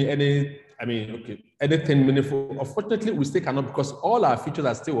to give me any I mean, okay, anything meaningful. Unfortunately, we still cannot because all our features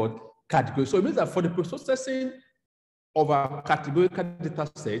are still what category. So it means that for the processing of our categorical data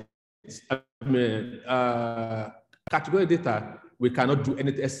sets, category data, we cannot do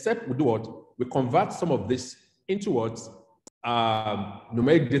anything except we do what? We convert some of this into what?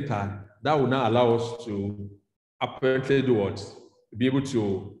 Numeric data that will now allow us to apparently do what? Be able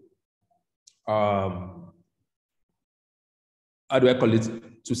to, how do I call it?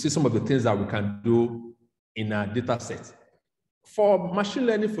 To see some of the things that we can do in a data set. For machine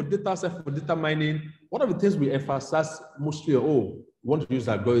learning, for data set, for data mining, one of the things we emphasize mostly, we want to use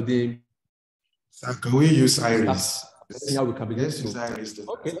algorithm. So can we use Iris? How we can begin Let's use Iris.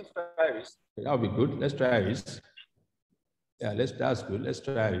 Okay, let's try Iris. That'll be good. Let's try Iris. Yeah, that's good. Let's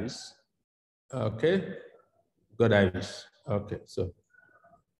try Iris. Okay, got Iris. Okay, so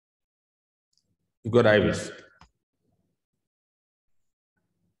you got Iris.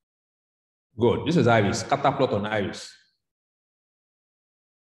 Good. This is Iris. Scatter plot on Iris.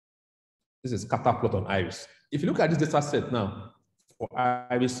 This is scatter plot on Iris. If you look at this data set now for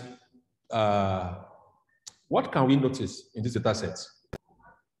Iris, what can we notice in this data set?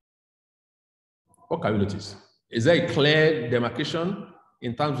 What can we notice? Is there a clear demarcation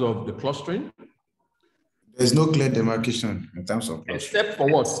in terms of the clustering? There's no clear demarcation in terms of clustering. Except for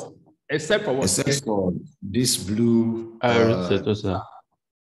what? Except for what? Except for this blue. Setosa.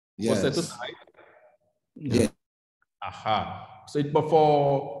 Yes. For Setosa, right? Yeah. Aha. So, but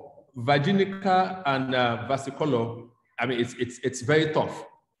for Virginica and Versicolor, I mean, it's very tough.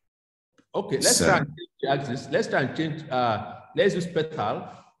 Okay, let's try and change this. Let's try and change. Let's use petal.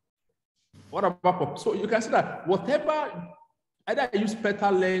 What about, so you can see that whatever, either I use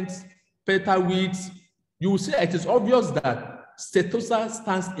petal length, petal width, you will see it is obvious that Setosa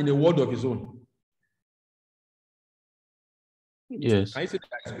stands in a world of his own. Yes. I see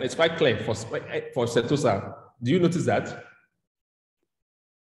that it's quite clear for Setosa. Do you notice that?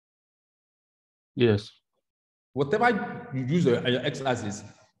 Yes. Whatever you use your x-axis,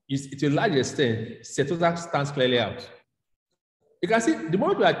 is to a large extent, Setosa stands clearly out. You can see the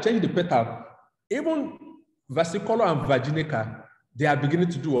moment we are changing the petal, even Versicolor and Virginica, they are beginning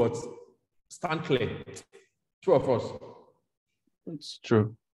to do what? Stand clear. True or false? It's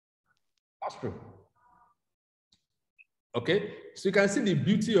true. That's true. Okay, so you can see the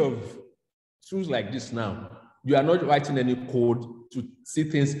beauty of tools like this now. You are not writing any code to see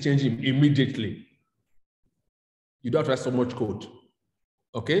things changing immediately. You don't write so much code.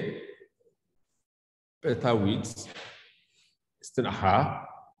 Okay? Petal width. Still,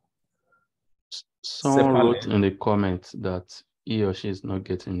 Someone wrote in the comments that he or she is not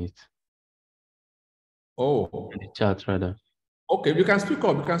getting it. Oh. In the chat, rather. Okay, you can speak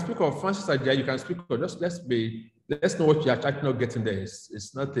up. You can speak up. Francis Ajay, you can speak up. Just let's know what you are actually not getting there.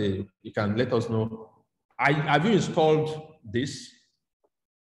 It's not a, you can let us know. Have you installed this?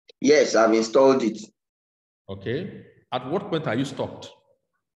 Yes, I've installed it. Okay. At what point are you stopped?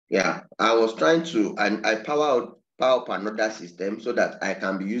 Yeah, I was trying to, and I power up another system so that I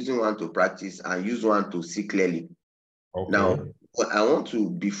can be using one to practice and use one to see clearly. Okay. Now, I want to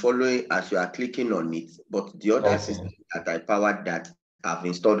be following as you are clicking on it, but the other system that I powered that I've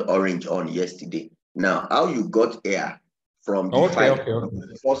installed Orange on yesterday. Now, how you got here from the file,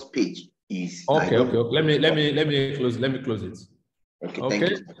 the first page is okay. Let me close it. Okay, thank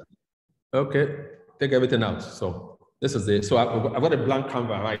you. Okay, take everything out. So this is it. So I've got a blank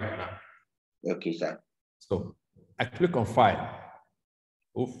canvas right now. Okay, sir. So I click on file.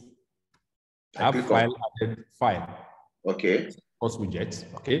 Oof. I have file added file. Okay. Post widget.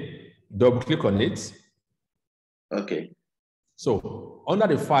 Okay. Double click on it. Okay. So under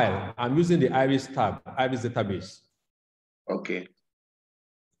the file, I'm using the Iris tab, Iris database. Okay.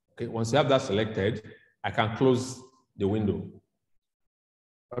 Okay. Once you have that selected, I can close the window.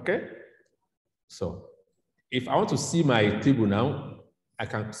 Okay. So if I want to see my table now, I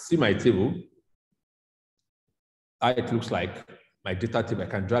can see my table. How it looks like my data table. I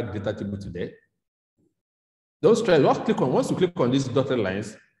can drag data table to there. Those try. Once you click on these dotted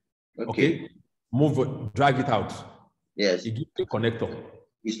lines, okay, move, drag it out. Yes. It gives a connector.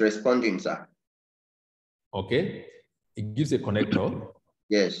 It's responding, sir. Okay. It gives a connector.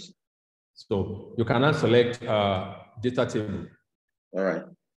 Yes. So you can now select data table. All right.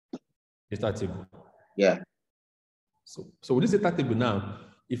 Data table. Yeah. So with this data table now,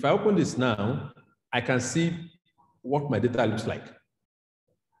 if I open this now, I can see what my data looks like.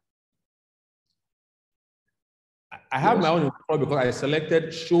 I have my own because I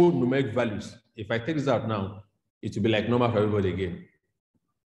selected show numeric values. If I take this out now, it will be like normal for everybody again.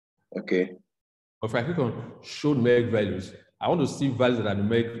 Okay. If I click on show numeric values, I want to see values that are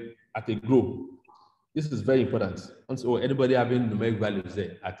numeric at a go. This is very important. So anybody having numeric values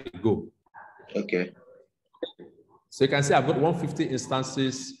there at a go. Okay. So you can see I've got 150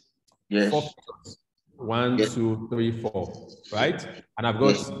 instances. Yes. 4 features. 1, Yes. 2, 3, 4, right? And I've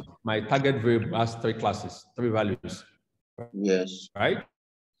got my target variable as 3 classes, 3 values. Yes. Right?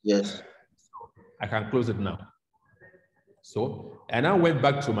 Yes. I can close it now. So, and I went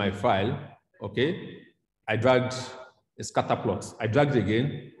back to my file, okay? I dragged a scatter plot. I dragged it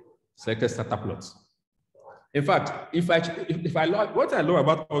again, selected scatter plots. In fact, if I what I love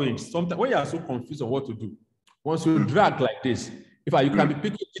about Orange, sometimes when you are so confused on what to do, once you drag like this, you can be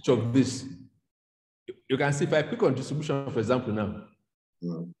picking each of this. You can see if I pick on distribution, for example, now.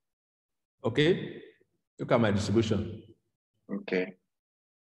 Okay, look at my distribution. Okay.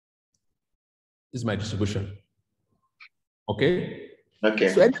 This is my distribution. Okay. Okay.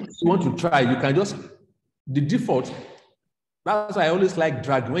 So anything you want to try, you can just the default. That's why I always like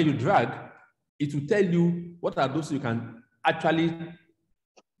drag. When you drag, it will tell you what are those you can actually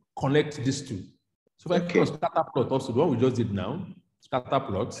connect this to. So if I click on scatter plot, also the one we just did now, scatter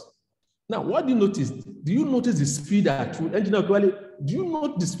plots. Now, what do you notice? Do you notice the speed at which engineer? Do you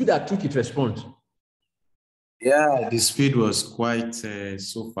note the speed at which it responds? Yeah, the speed was quite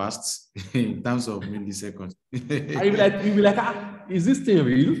so fast in terms of milliseconds. You'll be like, is this thing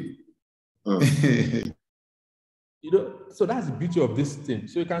real? You know, so that's the beauty of this thing.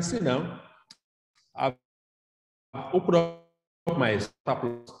 So you can see now, I've opened up my scatter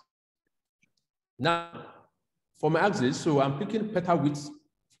plot. Now, for my axis, so I'm picking peta width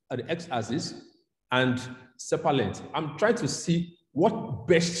at the x-axis and sepal length. I'm trying to see what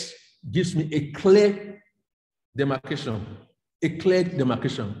best gives me a clear demarcation. I'm trying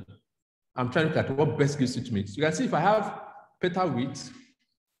to look at what best gives it to me. So you can see if I have peta width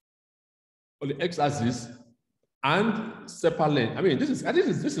on the x-axis and sepal length. I mean, this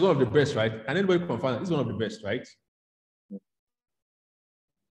is one of the best, right? Can anybody confirm that this is one of the best, right?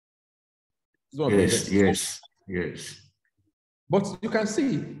 Yes. But you can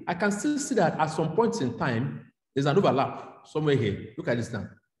see, I can still see that at some points in time, there's an overlap somewhere here. Look at this now.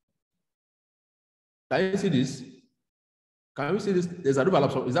 Can you see this? Can we see this? There's an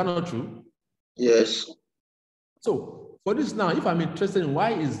overlap. Is that not true? Yes. So for this now, if I'm interested in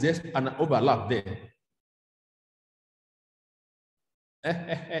why is there an overlap there?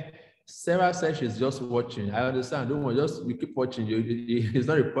 Sarah says she's just watching. I understand. Don't worry, you keep watching. It's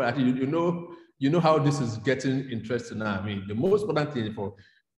not important. You know how this is getting interesting now. I mean, the most important thing for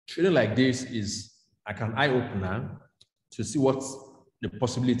training like this is like an eye opener to see what the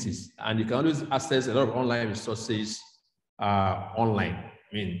possibilities. And you can always access a lot of online resources online.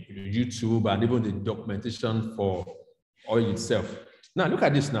 I mean, YouTube and even the documentation for oil itself. Now, look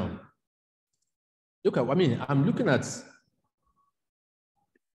at this now. I'm looking at,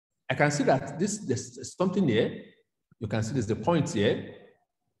 I can see that there's something here. You can see there's the point here.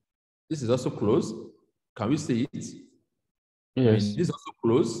 This is also closed. Can we see it? Yes. I mean, this is also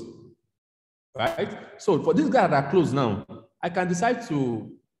closed, right? So for these guys that are closed now, I can decide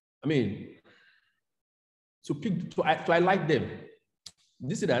to highlight them. Do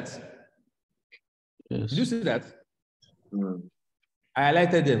you see that? Yes. Do you see that? I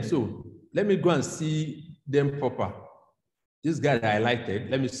highlighted them. So let me go and see them proper. This guy that I highlighted,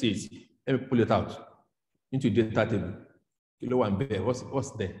 let me see it. Let me pull it out into data table. Kilo and bear.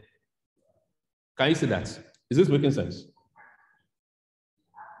 What's there? Can you see that? Is this making sense?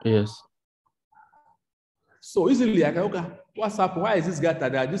 Yes. So easily I can okay, what's up? Why is this guy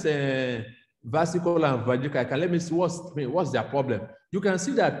that are just versicle and vertical? I can let me see what's their problem. You can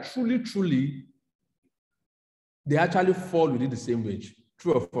see that truly, they actually fall within the same range.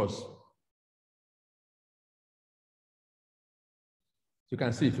 True or false? You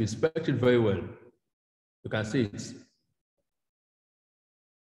can see if you inspect it very well, you can see it.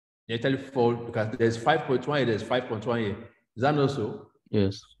 They actually fall because there's 5.1 here, there's 5.1 here. Is that not so?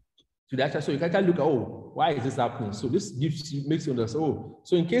 Yes. So you can actually look at, why is this happening? So this makes you understand,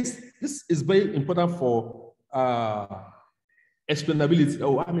 so in case this is very important for explainability.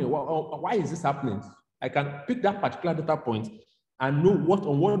 Why is this happening? I can pick that particular data point and know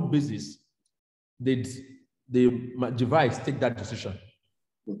on what basis did the device take that decision.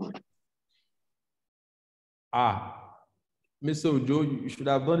 Mr. Ojo, you should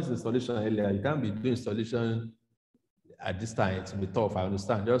have done this installation earlier. You can't be doing installation at this time. It's be tough. I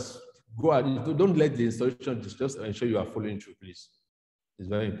understand. Just go out. Don't let the installation just ensure you are following through, please. It's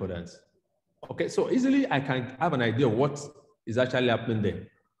very important. Okay, so easily I can have an idea of what is actually happening there.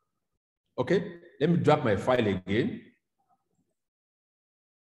 Okay, let me drag my file again.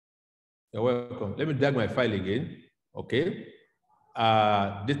 You're welcome. Let me drag my file again. Okay.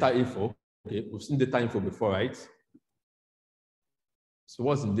 data info. Okay, we've seen data info before, right? So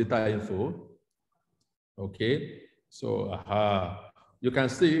what's in data info? Okay, so you can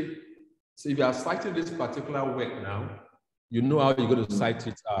see, so if you are citing this particular work now, you know how you're going to cite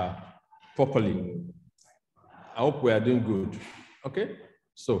it properly. I hope we are doing good. Okay,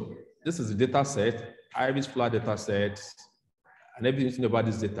 so this is the data set, Iris flower data set, and everything about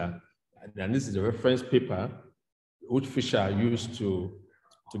this data. And this is the reference paper which Fisher used to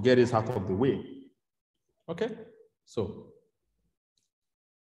get this out of the way. Okay, so,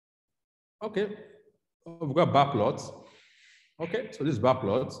 okay, we've got bar plots. Okay, so this bar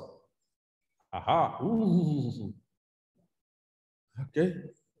plot. Aha, ooh. Okay.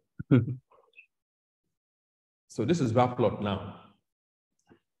 So this is bar plot now.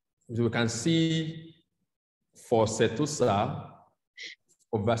 So we can see for Setosa,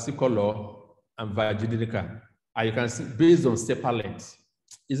 for versicolor, and Virginica. And you can see based on sepal length.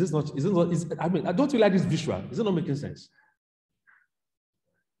 I mean, I don't really like this visual. Is it not making sense?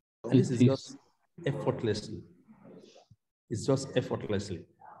 And this is just effortlessly. It's just effortlessly.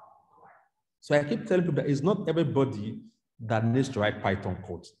 So I keep telling people that it's not everybody that needs to write Python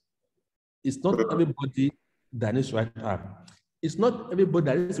code. It's not everybody that needs to write R. It's not everybody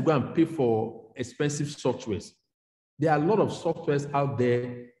that needs to go and pay for expensive softwares. There are a lot of softwares out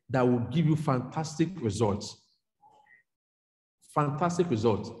there that will give you fantastic results. Fantastic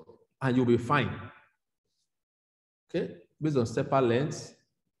results, and you'll be fine. Okay, based on sepal length.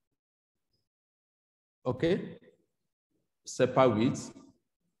 Okay, sepal width.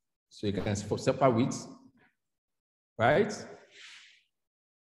 So you can see for sepal width, right?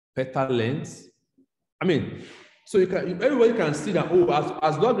 Petal length. I mean, so everybody can see that, oh,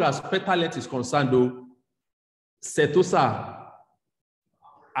 as long as petal length is concerned, though, Setosa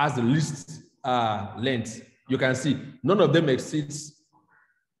has the least length. You can see none of them exceeds,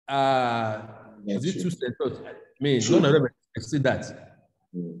 is it 2 centimeters? I mean, none of them exceed that.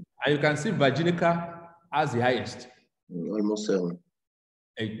 And you can see Virginica has the highest. Almost 7.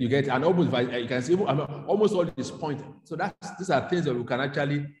 You get, and almost, you can see almost all this point. So these are things that we can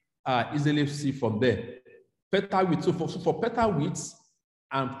actually easily see from there. Petal width, so for petal width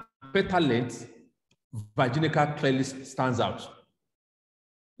and petal length, Virginica clearly stands out.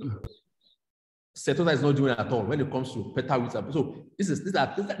 Setosa is not doing it at all when it comes to petal width. So these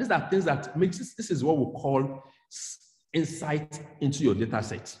are things that makes this is what we call insight into your data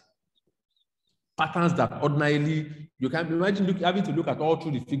set. Patterns that ordinarily you can imagine having to look at all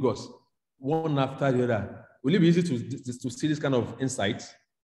through the figures one after the other. Will it be easy to see this kind of insight?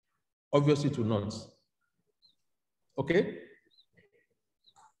 Obviously, it will not. Okay.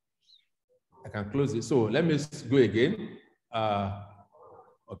 I can close it. So let me go again.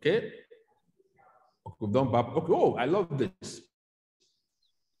 Okay. We've done back. Okay. Oh, I love this.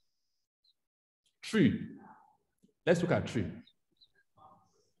 Tree. Let's look at tree.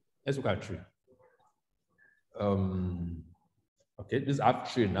 Let's look at tree. Okay, this is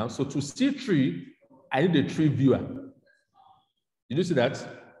app tree now. So to see tree, I need a tree viewer. Did you see that?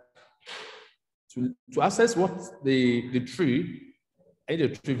 To access what the tree, I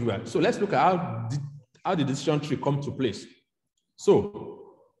need a tree viewer. So let's look at how the decision tree come to place.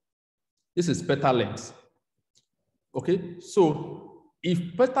 So this is petal length. Okay, so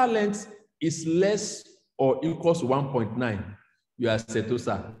if petal length is less or equals to 1.9, you are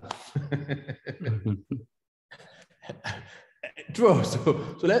Setosa. True.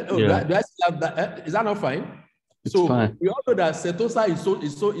 So let do I still have that? Is that not fine? It's so fine. We all know that Setosa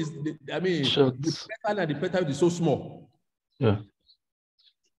I mean, Short. the petal and the petal is so small. Yeah.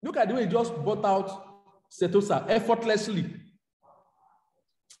 Look at the way he just brought out Setosa effortlessly.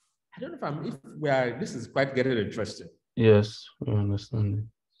 I don't know this is quite getting interesting. Yes, I understand.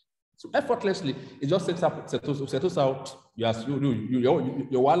 So effortlessly, it just sets up Setosa.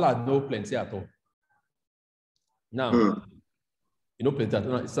 Your wallet no plenty at all. Now, you know plenty at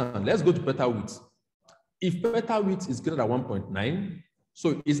all. Let's go to petal width. If petal width is greater than 1.9,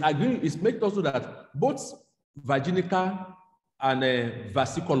 so it's made also that both Virginica and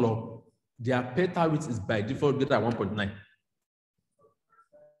versicolor, their petal width is by default greater than 1.9.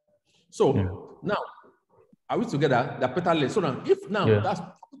 So now, are we together? The petal length. So now, that's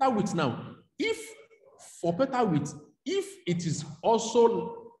petal width now. If for petal width, if it is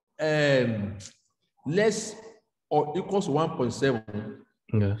also less or equals to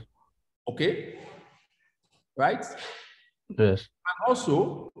 1.7, okay, right? Yes. And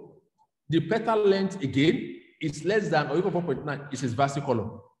also, the petal length again is less than or equal to 4.9. It is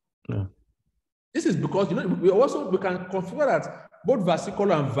versicolor. Yeah. This is because we can configure that both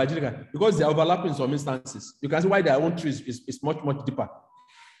versicolor and virginal, because they are overlapping in some instances. You can see why their own tree is much, much deeper.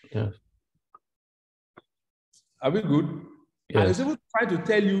 Yes. Are we good? Yes. And it's even trying to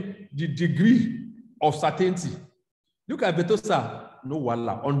tell you the degree of certainty. Look at Vetosa, no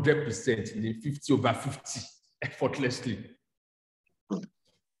wala, 100%, in 50 over 50, effortlessly.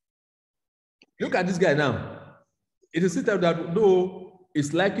 Look at this guy now. It is stated that though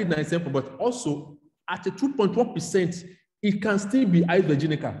it's likely 97%, but also at a 2.1%, it can still be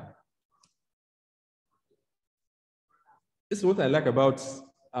virginical. This is what I like about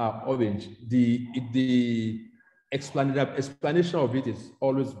orange. The explanation of it is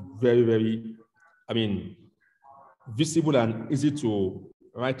always very, very, visible and easy to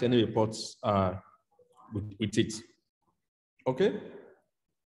write any reports with it. Okay?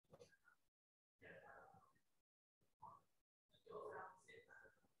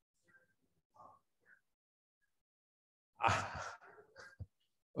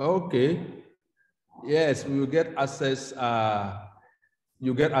 Okay. Yes, we will get access.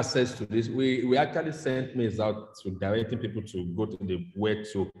 You get access to this. We actually sent mails out to directing people to go to the web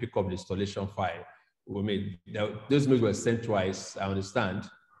to pick up the installation file. We made those mails were sent twice. I understand.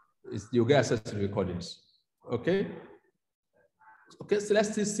 You get access to the recordings. Okay. Okay. So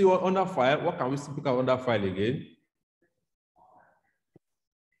let's still see what on that file. What can we still pick up on that file again?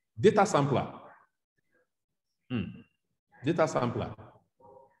 Data sampler. Data sampler.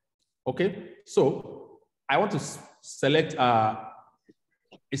 Okay, so I want to select a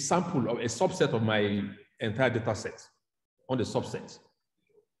sample of a subset of my entire data set on the subset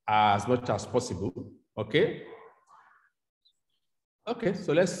as much as possible. Okay. Okay,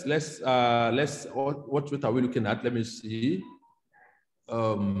 so let's what are we looking at? Let me see.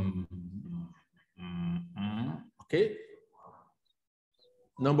 Okay.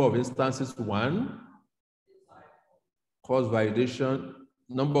 Number of instances 1. Cross validation.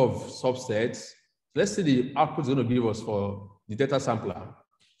 Number of subsets. Let's see the output is going to give us for the data sampler.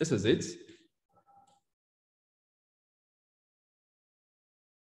 This is it.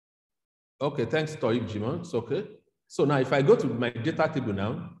 Okay, thanks, Toib Jimon. It's okay. So now if I go to my data table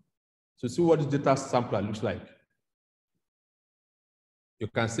now to see what the data sampler looks like, you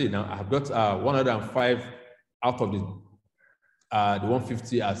can see now I've got 105 out of the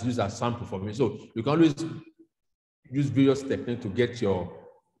 150 as used as sample for me. So you can always use various techniques to get your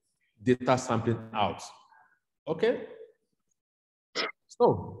data sampling out. Okay.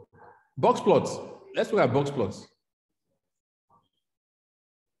 So box plots. Let's look at box plots.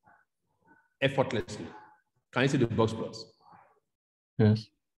 Effortlessly. Can you see the box plots? Yes.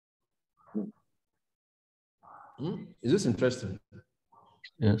 Is this interesting?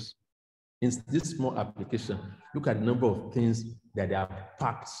 Yes. In this small application, look at the number of things that they are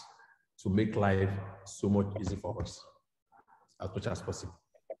packed to make life so much easy for us as much as possible.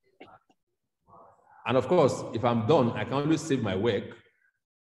 And of course, if I'm done, I can always save my work.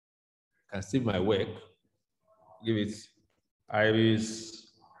 I can save my work, give it Iris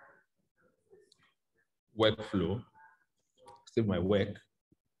workflow, save my work.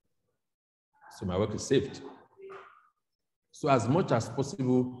 So my work is saved. So as much as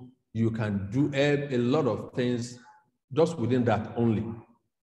possible, you can do a lot of things just within that only.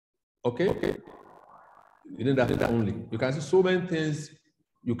 Okay? Within that only. You can see so many things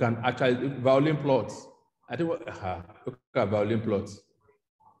you can actually, violin plots. I think, look at violin plots.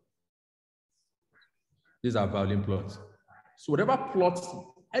 These are violin plots. So whatever plots,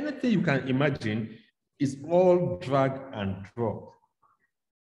 anything you can imagine is all drag and drop.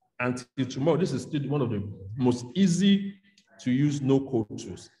 Until tomorrow, this is still one of the most easy to use no-code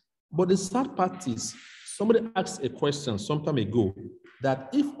tools. But the sad part is, somebody asked a question some time ago that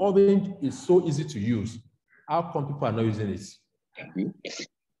if Orange is so easy to use, how come people are not using it?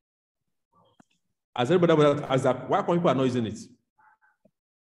 As everybody asked that, why come people are not using it?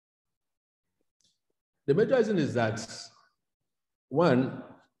 The major reason is that, one,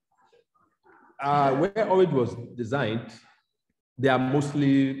 where Orange was designed, they are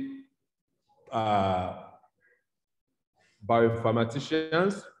mostly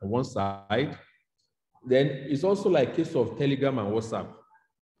bioinformaticians on one side. Then it's also like a case of Telegram and WhatsApp.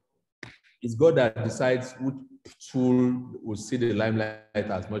 It's God that decides which tool will see the limelight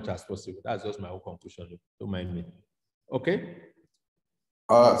as much as possible. That's just my own conclusion. Don't mind me. Okay?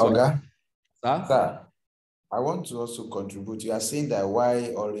 Okay. Sir, I want to also contribute. You are saying that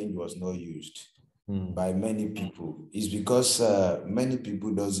why Orange was not used by many people is because many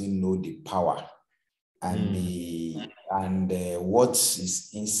people doesn't know the power and what is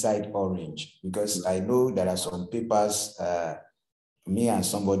inside Orange. Because I know there are some papers me and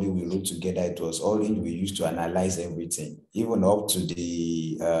somebody we wrote together, it was Orange we used to analyze everything, even up to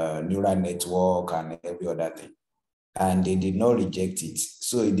the neural network and every other thing. And they did not reject it.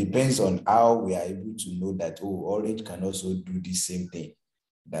 So it depends on how we are able to know that, oh, Orange can also do the same thing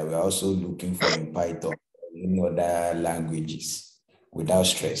that we're also looking for in Python or in other languages without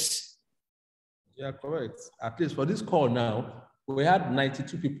stress. Yeah, correct. At least for this call now, we had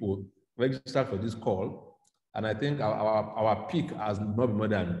 92 people registered for this call. And I think our peak has not been more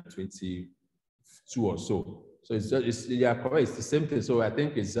than 22 or so. So it's just, yeah, correct. It's the same thing. So I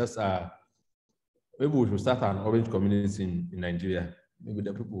think it's just, maybe we should start an Orange community in Nigeria. Maybe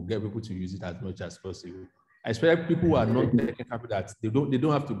the people will get people to use it as much as possible. I expect people who are non-technical that they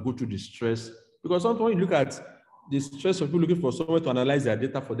don't have to go through the stress, because sometimes when you look at the stress of people looking for someone to analyze their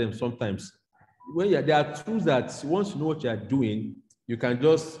data for them, sometimes when there are tools that once you know what you are doing, you can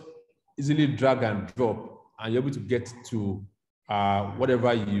just easily drag and drop, and you're able to get to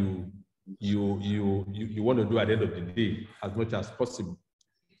whatever you want to do at the end of the day as much as possible.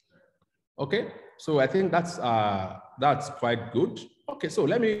 Okay, so I think that's quite good. Okay, so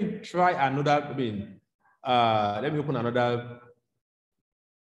let me try another. Let me open another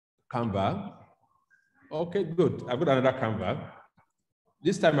Canva. Okay, good. I've got another Canva.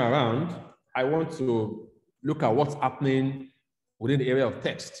 This time around, I want to look at what's happening within the area of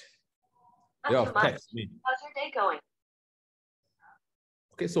text. How's your day going?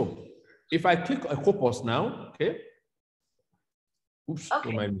 Okay, so if I click a corpus now, okay. Oops, okay.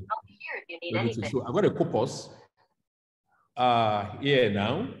 Don't mind me. I'll be here if you need anything. So I've got a corpus here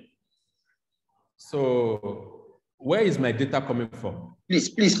now. So where is my data coming from?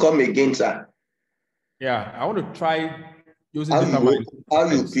 Please come again, sir. Yeah, I want to try using how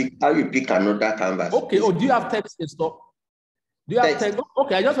data. You pick another canvas. Okay, please. Oh, do you have text installed? Do you have text?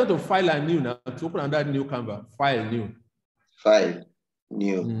 Okay, I just want to file a new now to open another new Canva. File new. File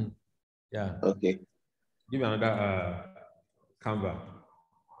new. Yeah. Okay. Give me another Canva.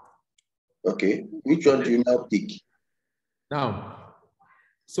 Okay. Which one do you now pick? Now,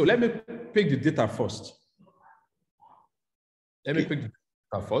 so let me pick the data first. Let me pick the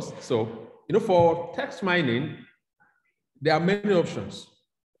data first. So, for text mining, there are many options.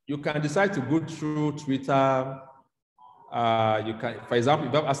 You can decide to go through Twitter. You can, for example,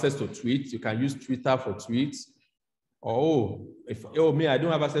 if you have access to tweets, you can use Twitter for tweets. Or I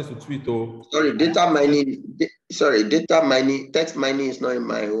don't have access to Twitter. Sorry, data mining, text mining is not in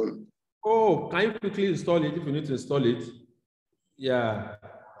my own. Oh, can you quickly install it if you need to install it? Yeah,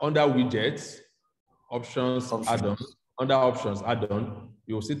 under widgets, options. Add-ons. Under options, add-on,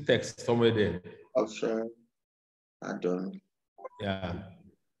 you will see text somewhere there. Option, add-on. Yeah,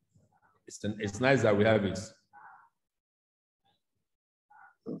 it's nice that we have it.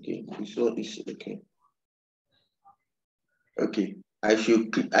 Okay, so it's okay. Okay, I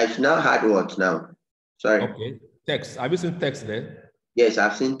should now add what now? Sorry. Okay, text. Have you seen text there? Yes,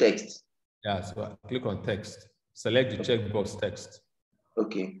 I've seen text. Yeah, so click on text. Select the checkbox text.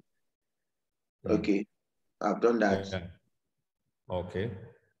 Okay. Okay, I've done that. Yeah. Okay.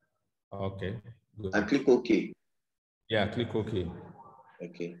 Okay. Good. And click OK. Yeah, click OK.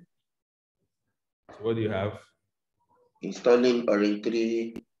 Okay. So what do you have? Installing Orange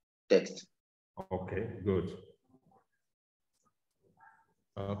 3 text. Okay, good.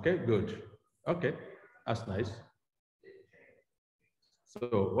 Okay, good. Okay, that's nice.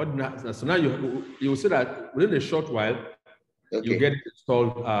 So what now? So now you will see that within a short while, you get it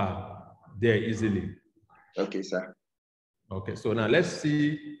installed there easily. Okay, sir. Okay, so now let's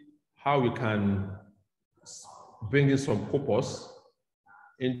see how we can bring in some corpus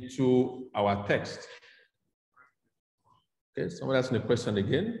into our text. Okay, someone asking a question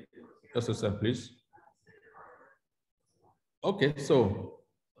again. Just a second, please. Okay, so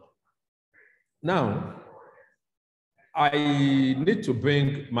now I need to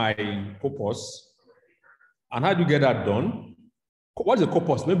bring my corpus. And how do you get that done? What is a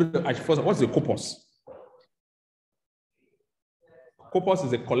corpus? Maybe first, what's a corpus? Corpus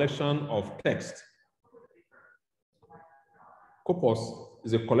is a collection of text. Corpus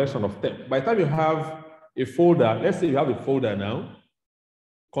is a collection of text. By the time you have a folder, let's say you have a folder now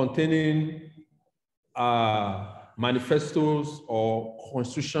containing manifestos or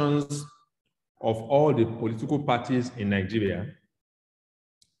constitutions of all the political parties in Nigeria,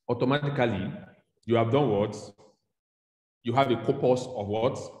 automatically you have done what? You have a corpus of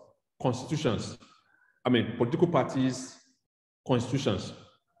what? Constitutions. Political parties, constitutions.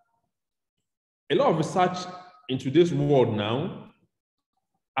 A lot of research in today's world now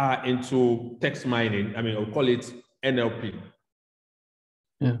are into text mining. I'll call it NLP.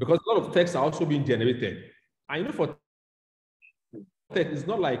 Yeah. Because a lot of texts are also being generated. And text, it's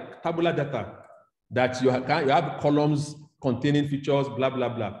not like tabular data that you have columns containing features, blah, blah,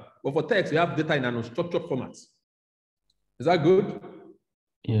 blah. But for text, you have data in an unstructured format. Is that good?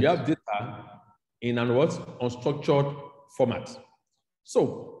 Yes. You have data in an what? Unstructured format.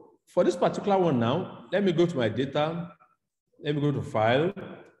 So for this particular one now, let me go to my data. Let me go to file.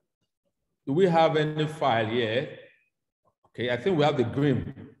 Do we have any file here? Okay, I think we have the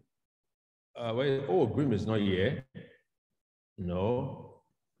Grim. Grim is not here. No.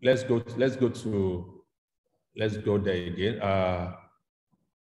 Let's go there again.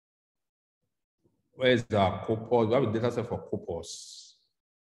 Where is our corpus? We have a data set for corpus.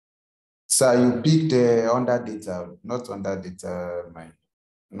 So you picked under data, not under data mine,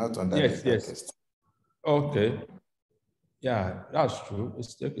 not under data test. Okay. Yeah, that's true.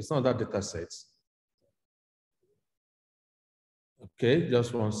 It's not that data set. Okay,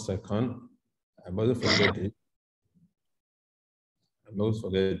 just 1 second. I must forget it. I must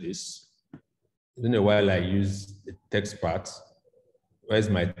forget this. It's been a while I use the text part. Where's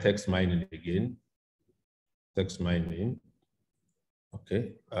my text mining again? Text mining.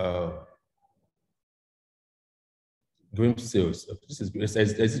 Okay. Grim sales. This is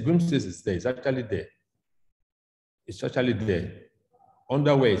Grim sales is there. It's actually there. It's actually there.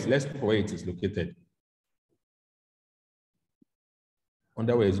 Under where let's look where it is located.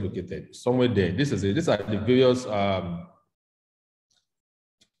 Under where it's located. Somewhere there. These are the various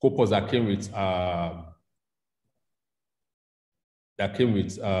corpus that came with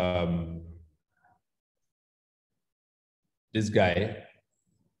this guy.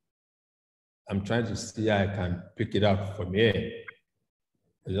 I'm trying to see how I can pick it up from here.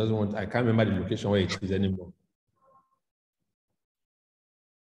 I can't remember the location where it is anymore.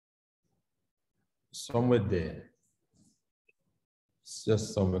 Somewhere there. It's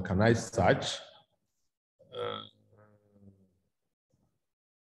just somewhere. Can I search?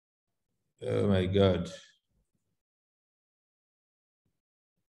 Oh my God.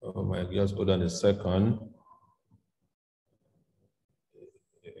 Oh my God, hold on a second.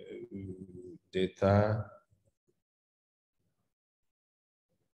 Data.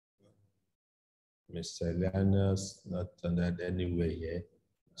 Miscellaneous, not under anywhere here.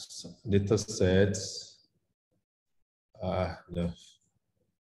 Data sets. No.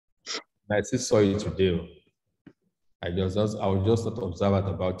 I still saw it today. I was just not observant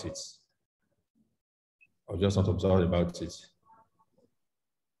about it. I was just not observant about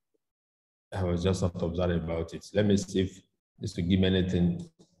it. Let me see if this will give me anything.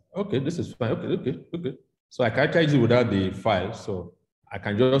 Okay, this is fine. Okay. So I can actually use it without the file. So I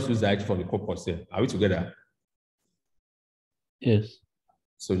can just use the ID from the corpus here. Are we together? Yes.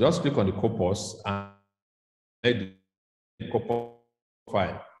 So just click on the corpus and add the corpus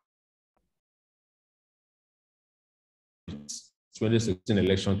file. 2016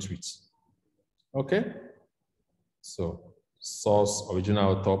 election tweets. Okay. So source,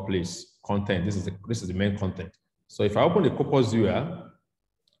 original author, place, content. This is the main content. So if I open the corpus viewer,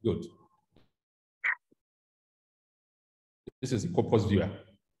 good. This is the corpus viewer.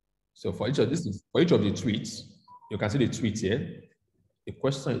 So for each of the tweets, you can see the tweet here. The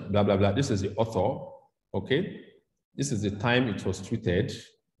question, blah blah blah. This is the author. Okay. This is the time it was tweeted.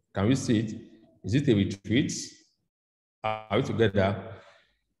 Can we see it? Is it a retweet? Are we together?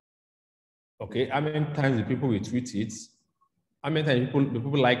 Okay. How many times the people retweet it? How many times the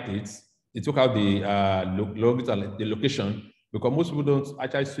people liked it? They took out the location, because most people don't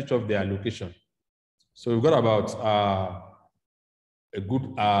actually switch off their location. So we've got about a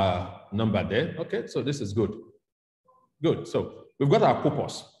good number there. Okay, so this is good. Good. So we've got our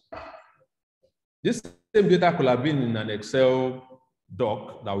corpus. This same data could have been in an Excel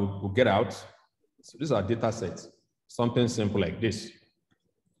doc that we'll get out. So these are data sets, something simple like this.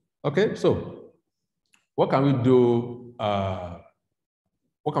 Okay, so what can we do?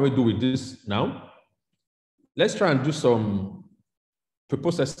 What can we do with this now? Let's try and do some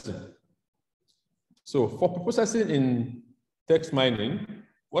preprocessing. So for preprocessing in text mining,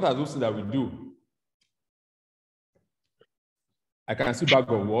 what are those things that we do? I can see bag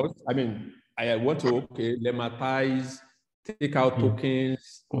of words. I mean, I want to, lematize, take out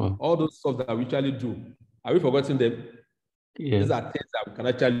tokens, all those stuff that we usually do. Are we forgetting them? Yes. These are things that we can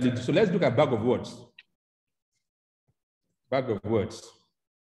actually do. So let's look at bag of words. Bag of words.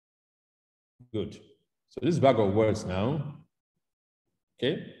 Good. So this bag of words now.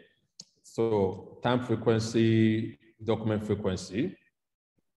 Okay. So time frequency, document frequency.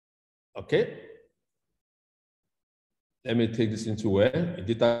 Okay. Let me take this into where? A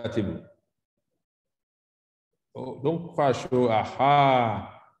data table. Oh, don't quite show.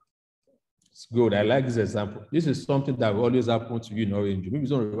 Aha. It's good. I like this example. This is something that will always happen to you in Orange. Maybe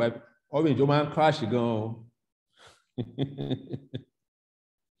it's not right. Orange, your man crash again.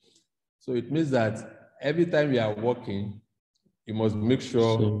 So it means that every time you are working, you must make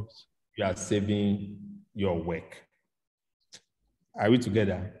sure you are saving your work. Are we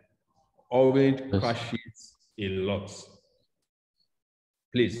together? Orange crashes a lot.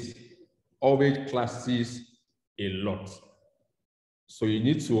 Please, orange crashes a lot. So you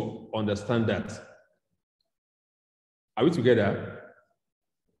need to understand that. Are we together?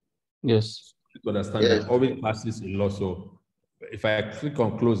 Yes. To understand that orange crashes a lot. So if I click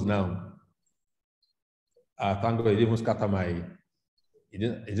on close now, thank God it didn't scatter my, it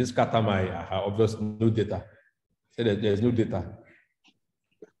didn't scatter my obvious no data. Say that there's no data.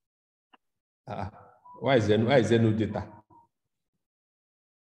 Why is there no data?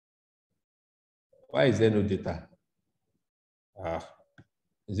 Why is there no data?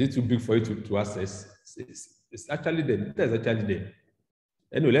 Is it too big for you to access? It's actually there. Data is actually there.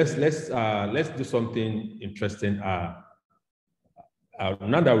 Anyway, let's do something interesting. Now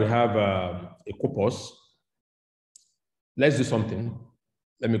that we have a corpus, let's do something.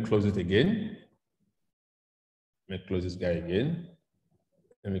 Let me close it again. Let me close this guy again.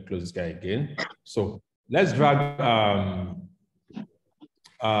 Let me close this guy again. So let's drag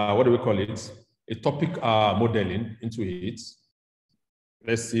what do we call it? A topic modeling into it.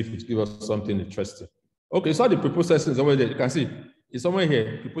 Let's see if it gives us something interesting. Okay, so the preprocessing is somewhere there. You can see it's somewhere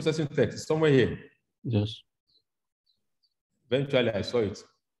here. Preprocessing text is somewhere here. Yes. Eventually, I saw it.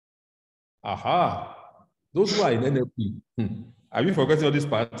 Aha! Those who are in NLP, have you forgotten all these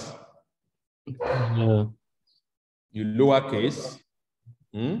parts? Yeah. You lowercase,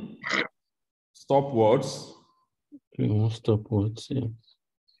 stop words. Stop words, yeah.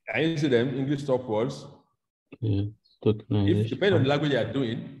 Can you see them? English stop words. Yeah. If depending on the language you are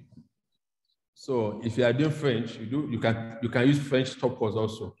doing. So if you are doing French, you can use French stop words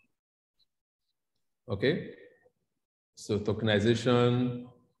also. Okay. So tokenization,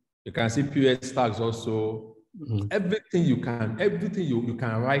 you can see POS tags also. Everything you can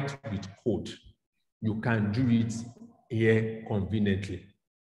write with code, you can do it here conveniently.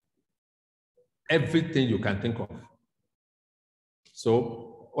 Everything you can think of.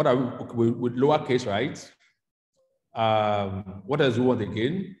 So what are we with lowercase, right? What else do we want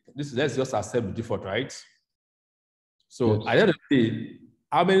again? Let's just accept the default, right? So yes. At the end of the day,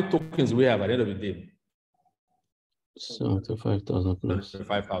 how many tokens do we have at the end of the day? 75,000 plus.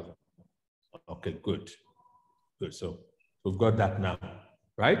 75,000. Okay, good. Good. So we've got that now,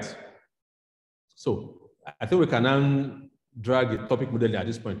 right? So I think we can now drag a topic model at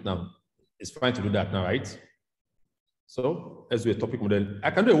this point now. It's fine to do that now, right? So let's do a topic model.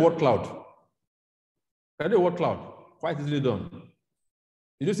 I can do a word cloud. Quite easily done.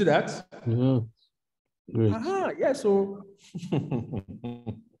 Did you see that? Yeah. Great. Yeah, so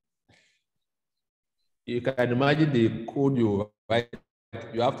you can imagine the code you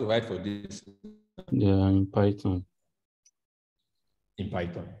have to write for this. Yeah, in Python. In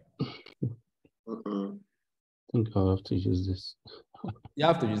Python. I think I'll have to use this. You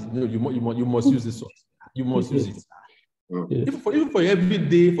have to use. No, you must use this one. You must use it. Yeah. Even for every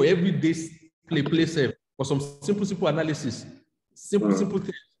day play safe for some simple analysis, simple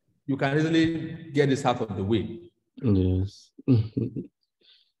things, you can easily get this out of the way. Yes.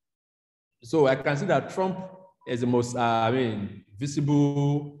 So I can see that Trump is the most,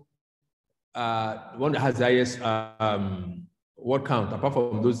 visible one that has the highest word count, apart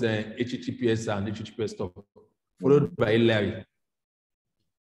from those HTTPS and HTTPS stuff, followed by Larry.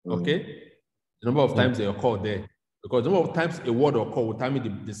 Okay, the number of times they occur there, because the number of times a word occur will tell me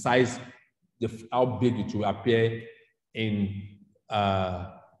the size, how big it will appear in the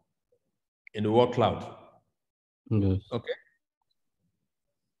word cloud. Yes. Okay.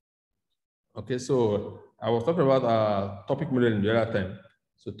 Okay, so I was talking about topic modeling the other time.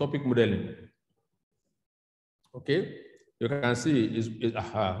 So topic modeling. Okay, you can see is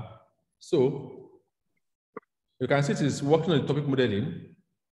So you can see it is working on topic modeling.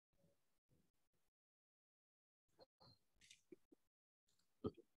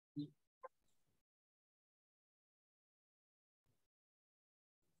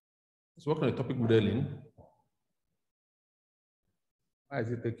 It's working on topic modeling. Why is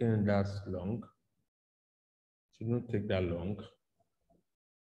it taking that long? It shouldn't take that long.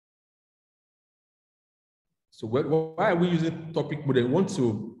 So why are we using topic modeling? We want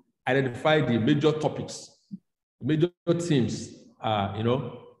to identify the major topics, major themes,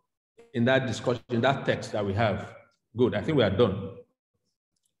 in that discussion, in that text that we have. Good, I think we are done.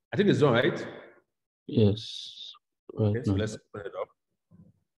 I think it's done, right? Yes. Right. Okay, so let's open it up.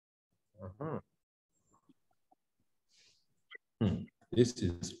 This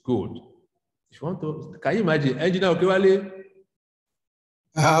is good. If you want to, can you imagine? Engineer Okewale?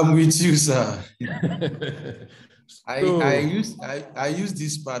 I'm with you, sir. So, I use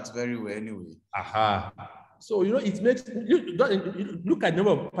this part very well anyway. Aha. So, you know, it makes, you look at the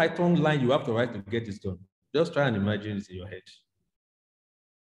number of Python line you have to write to get this done. Just try and imagine it in your head.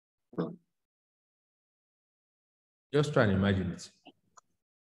 Just try and imagine it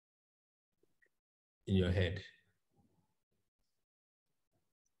in your head.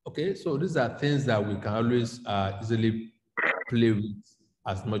 Okay, so these are things that we can always easily play with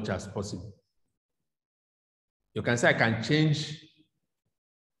as much as possible. You can say I can change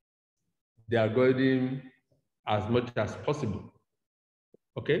the algorithm as much as possible.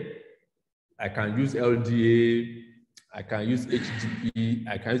 Okay, I can use LDA, I can use HTTP,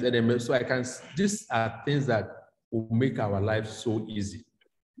 I can use NML. So I can, these are things that will make our life so easy.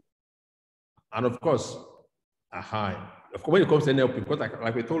 And of course, when it comes to NLP, because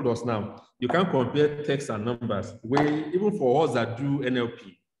like we told us now, you can't compare text and numbers. Even for us that do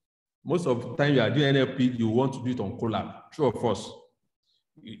NLP, most of the time you are doing NLP, you want to do it on Colab. True or false?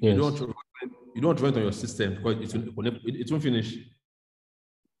 You don't run it on your system because it won't finish.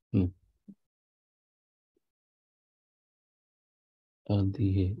 Yeah.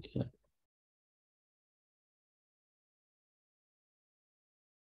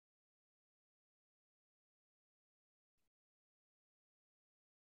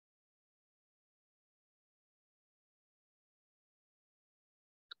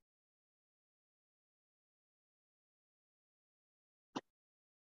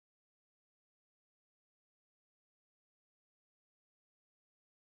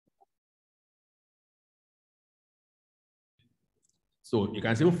 So you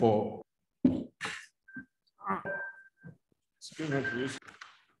can see for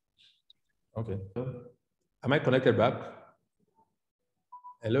okay. Am I connected back?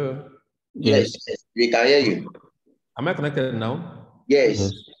 Hello? Yes, we can hear you. Am I connected now?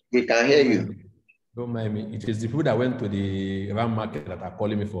 Yes, we can hear you. Don't mind me. It is the people that went to the RAM market that are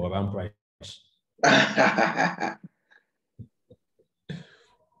calling me for RAM price.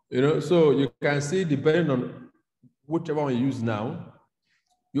 You know, so you can see depending on whichever one you use now,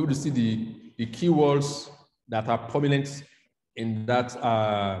 you will see the keywords that are prominent in that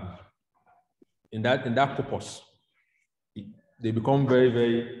purpose. They become very,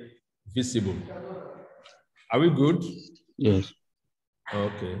 very visible. Are we good? Yes.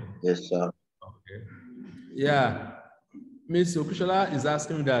 Okay. Yes, sir. Okay. Yeah. Ms. Okushola is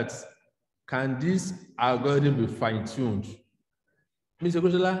asking that, can this algorithm be fine-tuned? Ms.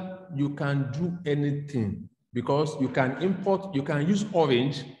 Okushola, you can do anything because you can use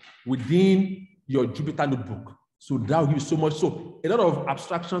Orange within your Jupyter notebook. So that will give you so much. So a lot of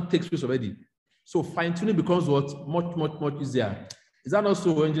abstraction takes place already. So fine-tuning becomes what? Much easier. Is that not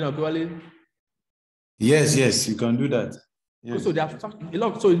so, Engineer Okewale? Yes, you can do that. Yes. So they have a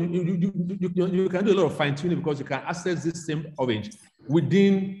lot. So you can do a lot of fine-tuning because you can access this same Orange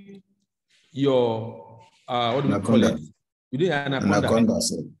within your what do we call it? Within Anaconda.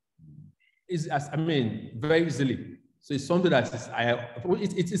 Very easily. So it's something that is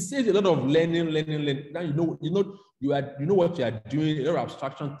it saves a lot of learning. Now you know what you are doing. A lot of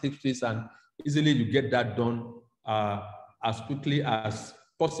abstraction takes place, and easily you get that done as quickly as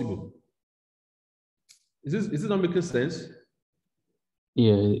possible. Is this not making sense?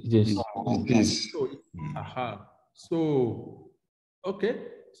 Yeah, it is. It is. So, okay.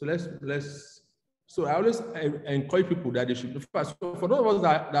 So let's. So I always encourage people that they should first. So for those of us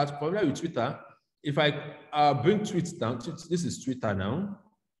that are familiar with Twitter, if I bring tweets down, this is Twitter now.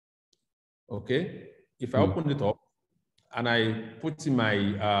 Okay. If I open it up and I put in my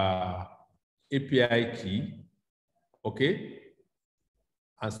API key, okay,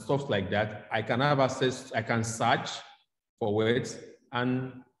 and stuff like that, I can have access. I can search for words,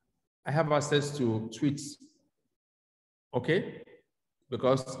 and I have access to tweets. Okay,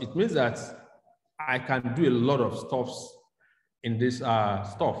 because it means that I can do a lot of stuffs in this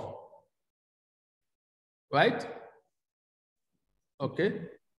stuff, right? Okay.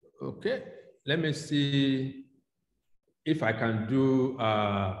 Let me see if I can do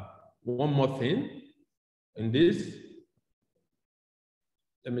one more thing in this.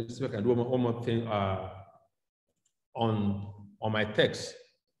 Let me see if I can do one more thing on my text.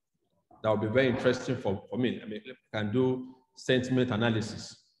 That will be very interesting for me. I mean, I can do sentiment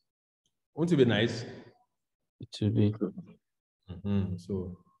analysis. Won't it be nice? It will be.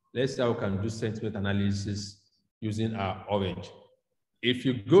 So let's see how we can do sentiment analysis using our Orange. If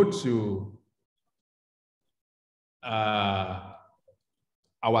you go to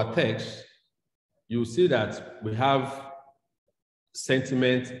our text, you'll see that we have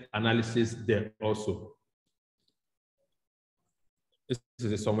sentiment analysis there also. This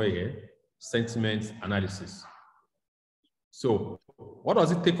is somewhere here, sentiment analysis. So what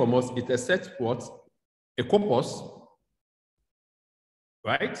does it take from us? It accepts what? A corpus,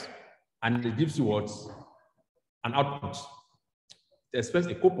 right? And it gives you what? An output. It expects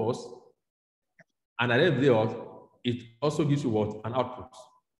a corpus, and at the end of the day, it also gives you what? An output.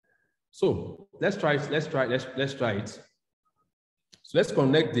 So let's try it. Let's try it. So let's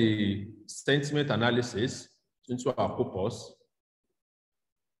connect the sentiment analysis into our corpus.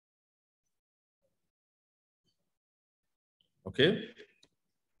 Okay.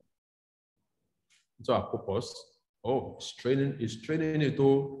 Into our corpus. Oh, it's training it.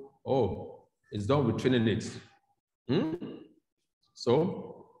 Oh, it's done with training it.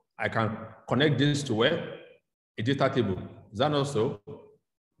 So I can connect this to where? A data table. Is that not so?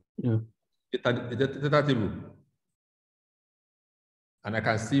 Yeah. Data table. And I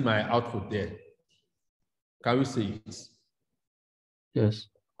can see my output there. Can we see it? Yes.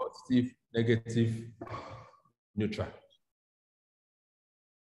 Positive, negative, neutral.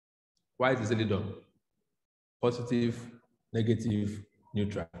 Why is it done? Positive, negative,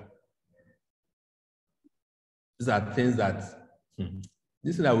 neutral. These are things that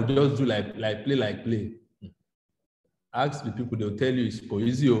this thing I would just do like play. Ask the people, they'll tell you it's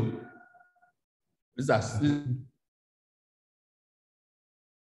poesio. These are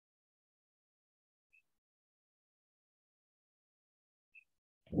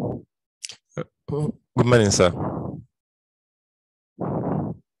Good morning, sir.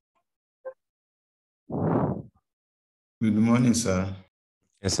 Good morning, sir.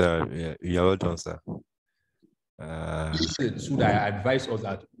 Yes, sir. Yeah, you're well done, sir. the two that I advise us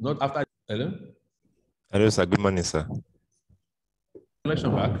that not after. Hello? Hello, sir. Good morning, sir.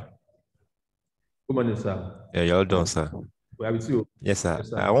 Connection back. Good morning, sir. Yeah, you're well done, sir. We have with you. Yes, sir. Yes,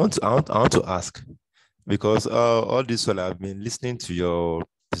 sir. I want to ask, because all this while I've been listening to your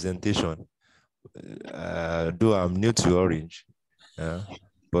presentation. Though I'm new to Orange,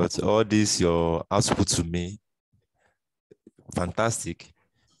 but all this your output to me, fantastic.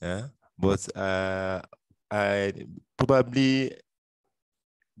 Yeah, but I probably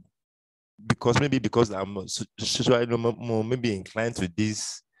because I'm socially more maybe inclined to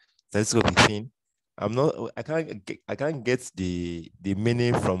this statistical thing. I can't get the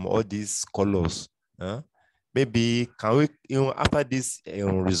meaning from all these colors. Maybe can we, after this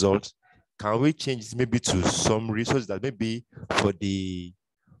result, can we change this maybe to some resource that maybe for the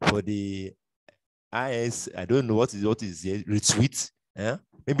IS, I don't know what is here, retweet,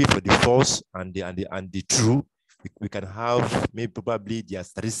 maybe for the false and the true, we can have maybe probably their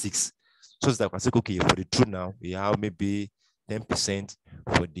statistics, so that I can say, okay, for the true now we have maybe 10%,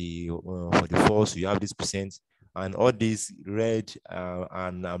 for the false you have this percent, and all these red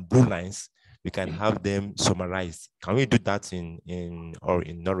and blue lines we can have them summarized. Can we do that in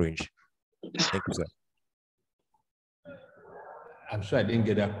Orange? Thank you, sir. I'm sure I didn't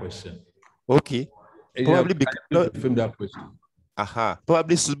get that question. Okay. Probably frame that question.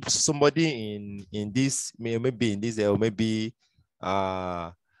 Probably somebody in this maybe in this or maybe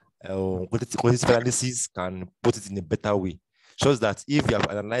quantitative analysis can put it in a better way. Shows that if you have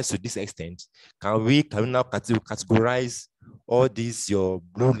analyzed to this extent, can we now categorize all these your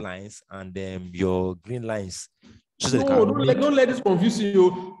blue lines and your green lines? So don't let this confuse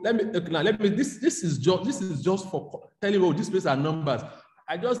you. Let me. This is just for telling you these places are numbers.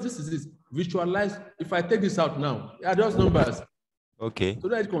 This is visualize. If I take this out now, they are just numbers. Okay. So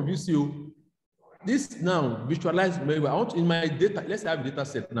don't confuse you. This now visualize. Maybe I want in my data. Let's have a data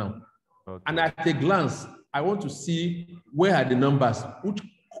set now, okay. And at a glance, I want to see where are the numbers. Which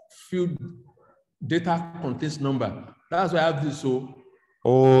field data contains number. That's why I have this. So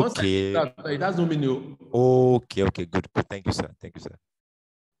okay, it has no meaning. Okay, good. Thank you, sir.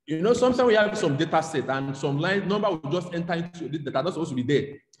 Sometimes we have some data set and some line number will just enter into it that are not supposed to be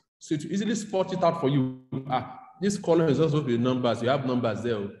there. So to easily spot it out for you. This column is also the numbers. You have numbers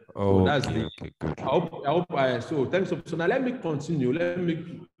there. So that's the. Okay, good. So thanks. So now let me continue. Let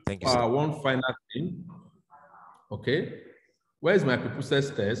me. Thank you, sir. One final thing. Okay. Where's my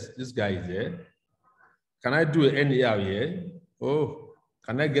purposes test? This guy is there. Can I do an NER here? Oh,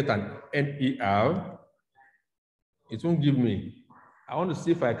 can I get an NER? It won't give me. I want to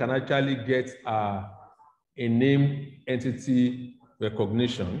see if I can actually get a name entity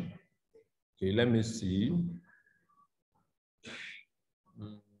recognition. Okay, let me see.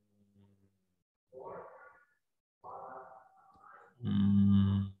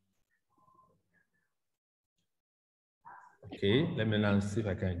 Okay, let me now see if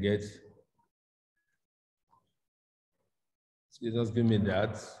I can get It's just give me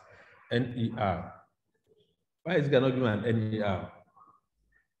that. NER. Why is it not giving an NER?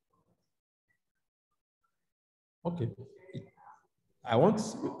 Okay. I want,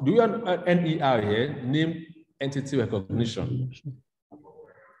 do you have an NER here? Name entity recognition.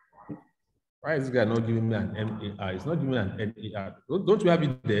 Why is this guy not giving me an NER? It's not giving me an NER. Don't you have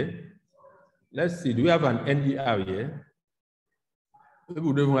it there? Let's see. Do we have an NER here? Maybe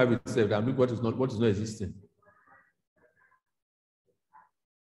we don't even have it saved. And look what is not existing.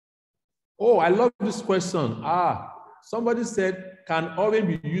 Oh, I love this question. Somebody said, can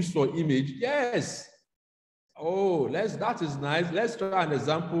orange be used for image? Yes. Oh, that is nice. Let's try an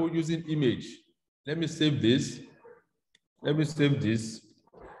example using image. Let me save this. Let me save this.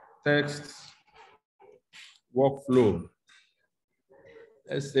 Text workflow.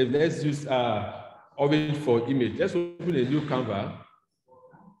 Let's use orange for image. Let's open a new Canva.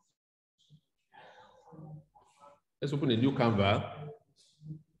 Let's open a new Canva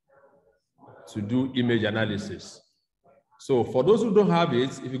to do image analysis. So for those who don't have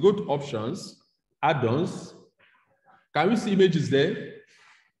it, if you go to options, add-ons, can we see images there?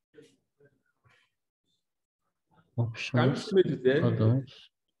 Options. Can we see images there? Add-ons.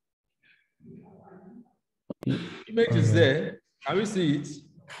 Images there. Can we see it?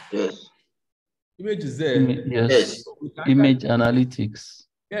 Yes. Image is there. Yes. Image analytics.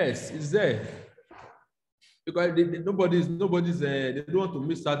 Yes, it's there. Because nobody's they don't want to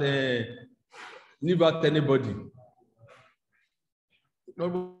miss out, leave out anybody.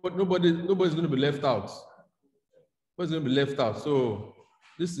 Nobody's going to be left out. Nobody's going to be left out. So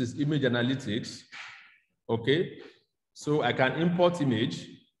this is image analytics. Okay. So I can import image.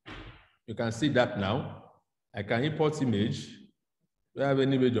 You can see that now. I can import image. Do I have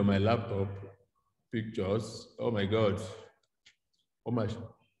an image on my laptop? Pictures. Oh my God. Oh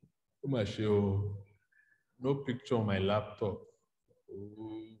my show. No picture on my laptop.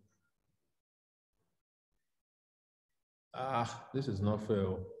 This is not fair.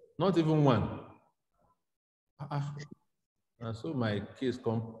 Not even one. And so my case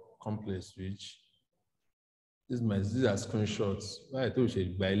complex which these are screenshots. Why I told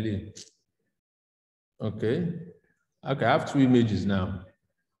you by link. Okay. Okay, I have two images now.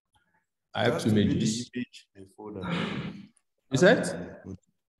 I have two images. The image in the folder. Is that?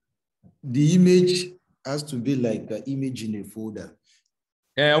 The image has to be like an image in a folder.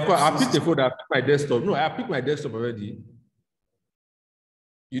 Yeah, of course, I picked the folder, I picked my desktop. No, I picked my desktop already.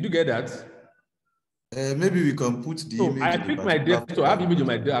 You do get that? Maybe we can put the image. I picked my desktop. I have image on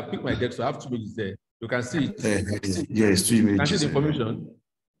my desktop. I picked my desktop. I have two images there. You can see it. Yes, two images. Can see the information?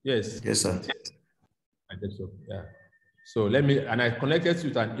 Yes. Yes, sir. My desktop, yeah. So and I connected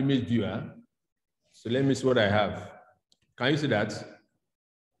to an image viewer. So let me see what I have. Can you see that?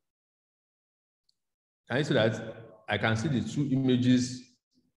 Can you see that? I can see the two images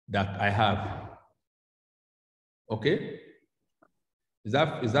that I have. Okay? Is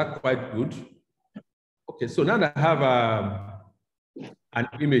that quite good? Okay, so now that I have an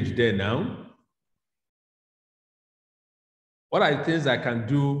image there now, what are the things I can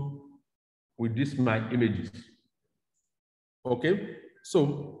do with my images? Okay,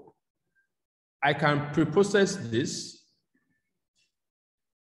 so I can pre-process this.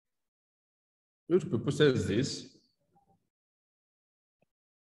 You have to pre-process this.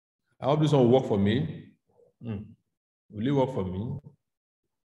 I hope this will work for me. Will it work for me?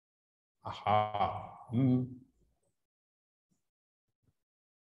 Aha.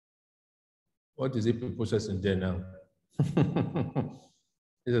 What is it pre-processing there now?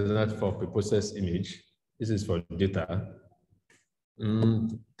 This is not for pre-processed image. This is for data.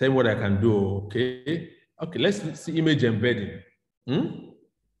 Tell me what I can do. Okay. Okay, let's see image embedding.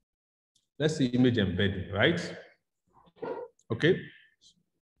 Let's see image embedding, right? Okay.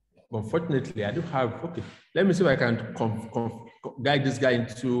 Unfortunately, I don't have, okay. Let me see if I can guide this guy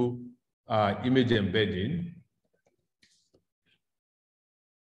into image embedding.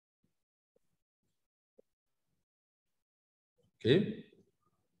 Okay.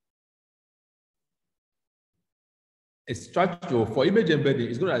 Extract for image embedding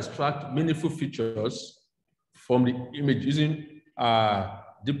is going to extract meaningful features from the image using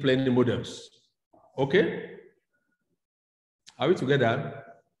deep learning models. Okay. Are we together?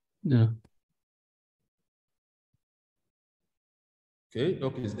 Yeah. Okay.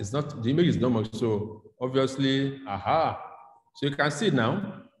 Okay. It's not, the image is normal. So obviously, So you can see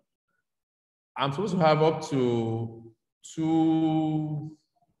now, I'm supposed to have up to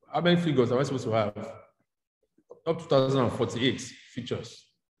how many figures am I supposed to have? Up to 2048 features.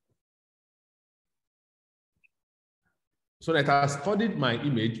 So that has studied my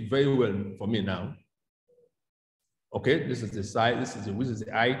image very well for me now. Okay, this is the size, this is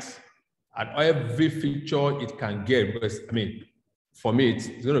the height, and every feature it can get, because I mean, for me, it's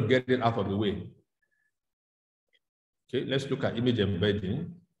going to get it out of the way. Okay, let's look at image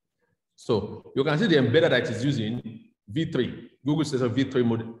embedding. So you can see the embedded that is using V3. Google says V3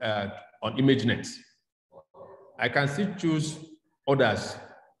 mode on ImageNet. I can still choose others,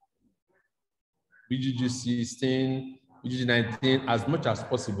 BGG 16, BGG 19, as much as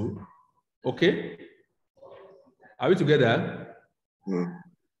possible. Okay, are we together?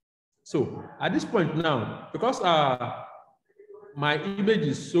 So at this point now, because my image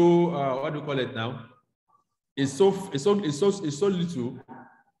is so what do you call it now? It's so little.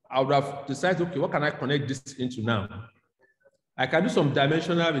 I would have decided, okay, what can I connect this into now? I can do some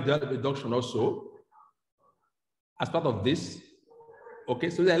dimensional reduction also as part of this. Okay,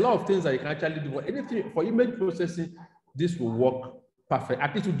 so there are a lot of things that you can actually do. For anything for image processing, this will work perfect.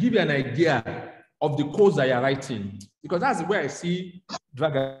 At least to give you an idea of the codes that you're writing, because that's where I see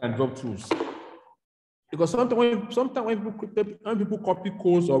drag and drop tools. Because sometimes when people copy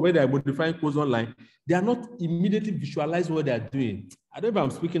codes or when they're modifying codes online, they are not immediately visualizing what they're doing. I don't know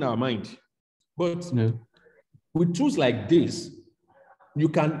if I'm speaking our mind, but with tools like this, you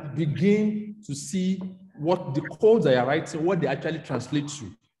can begin to see what the codes that you're writing, what they actually translate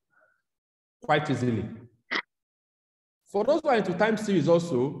to quite easily. For those who are into time series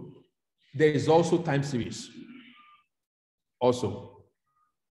also, there is also time series. Also,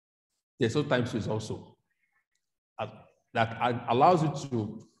 there's also time series also. That allows you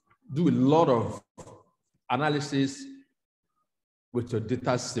to do a lot of analysis with your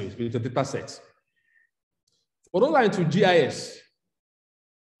data series, with your data sets. For those who are into GIS,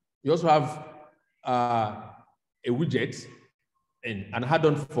 you also have a widget and an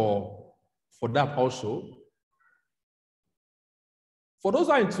add-on for that also. For those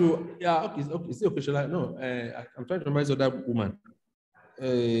who are into, it's occasional. No, I'm trying to remember this other woman.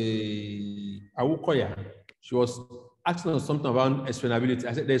 Awukoya. She was asking us something about explainability.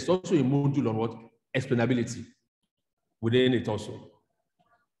 I said there's also a module on what explainability within it also.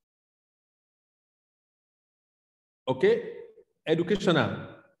 Okay, educational.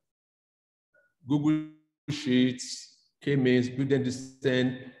 Google Sheets, K-Means, Building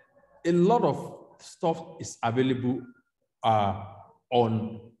Distance, a lot of stuff is available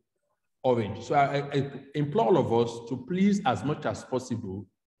on Orange. So I implore all of us to please, as much as possible,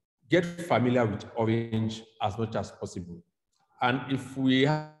 get familiar with Orange as much as possible. And if we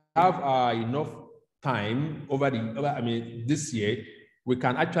have enough time this year, we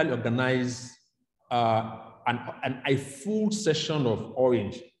can actually organize a full session of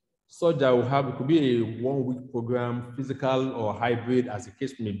Orange, so that it could be a 1-week program, physical or hybrid, as the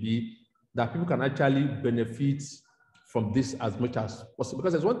case may be, that people can actually benefit from this as much as possible.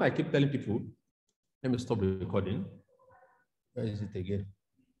 Because there's one thing I keep telling people. Let me stop the recording. Where is it again?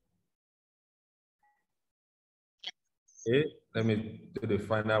 Okay, let me do the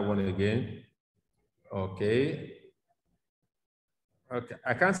final one again. Okay. Okay,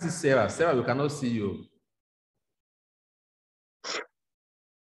 I can't see Sarah. Sarah, we cannot see you.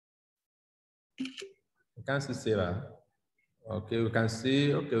 I can't see Sarah. Okay, we can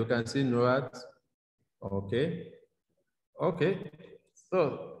see Nurat. Okay. Okay.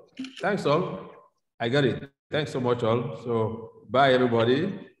 So thanks all. I got it. Thanks so much all. So bye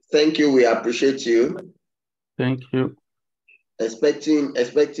everybody. Thank you. We appreciate you. Thank you. Expecting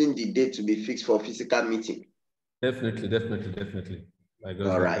the date to be fixed for physical meeting. Definitely.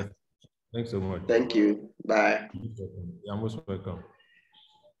 All right. Thanks so much. Thank you. Bye. You're most welcome.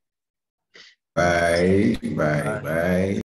 Bye.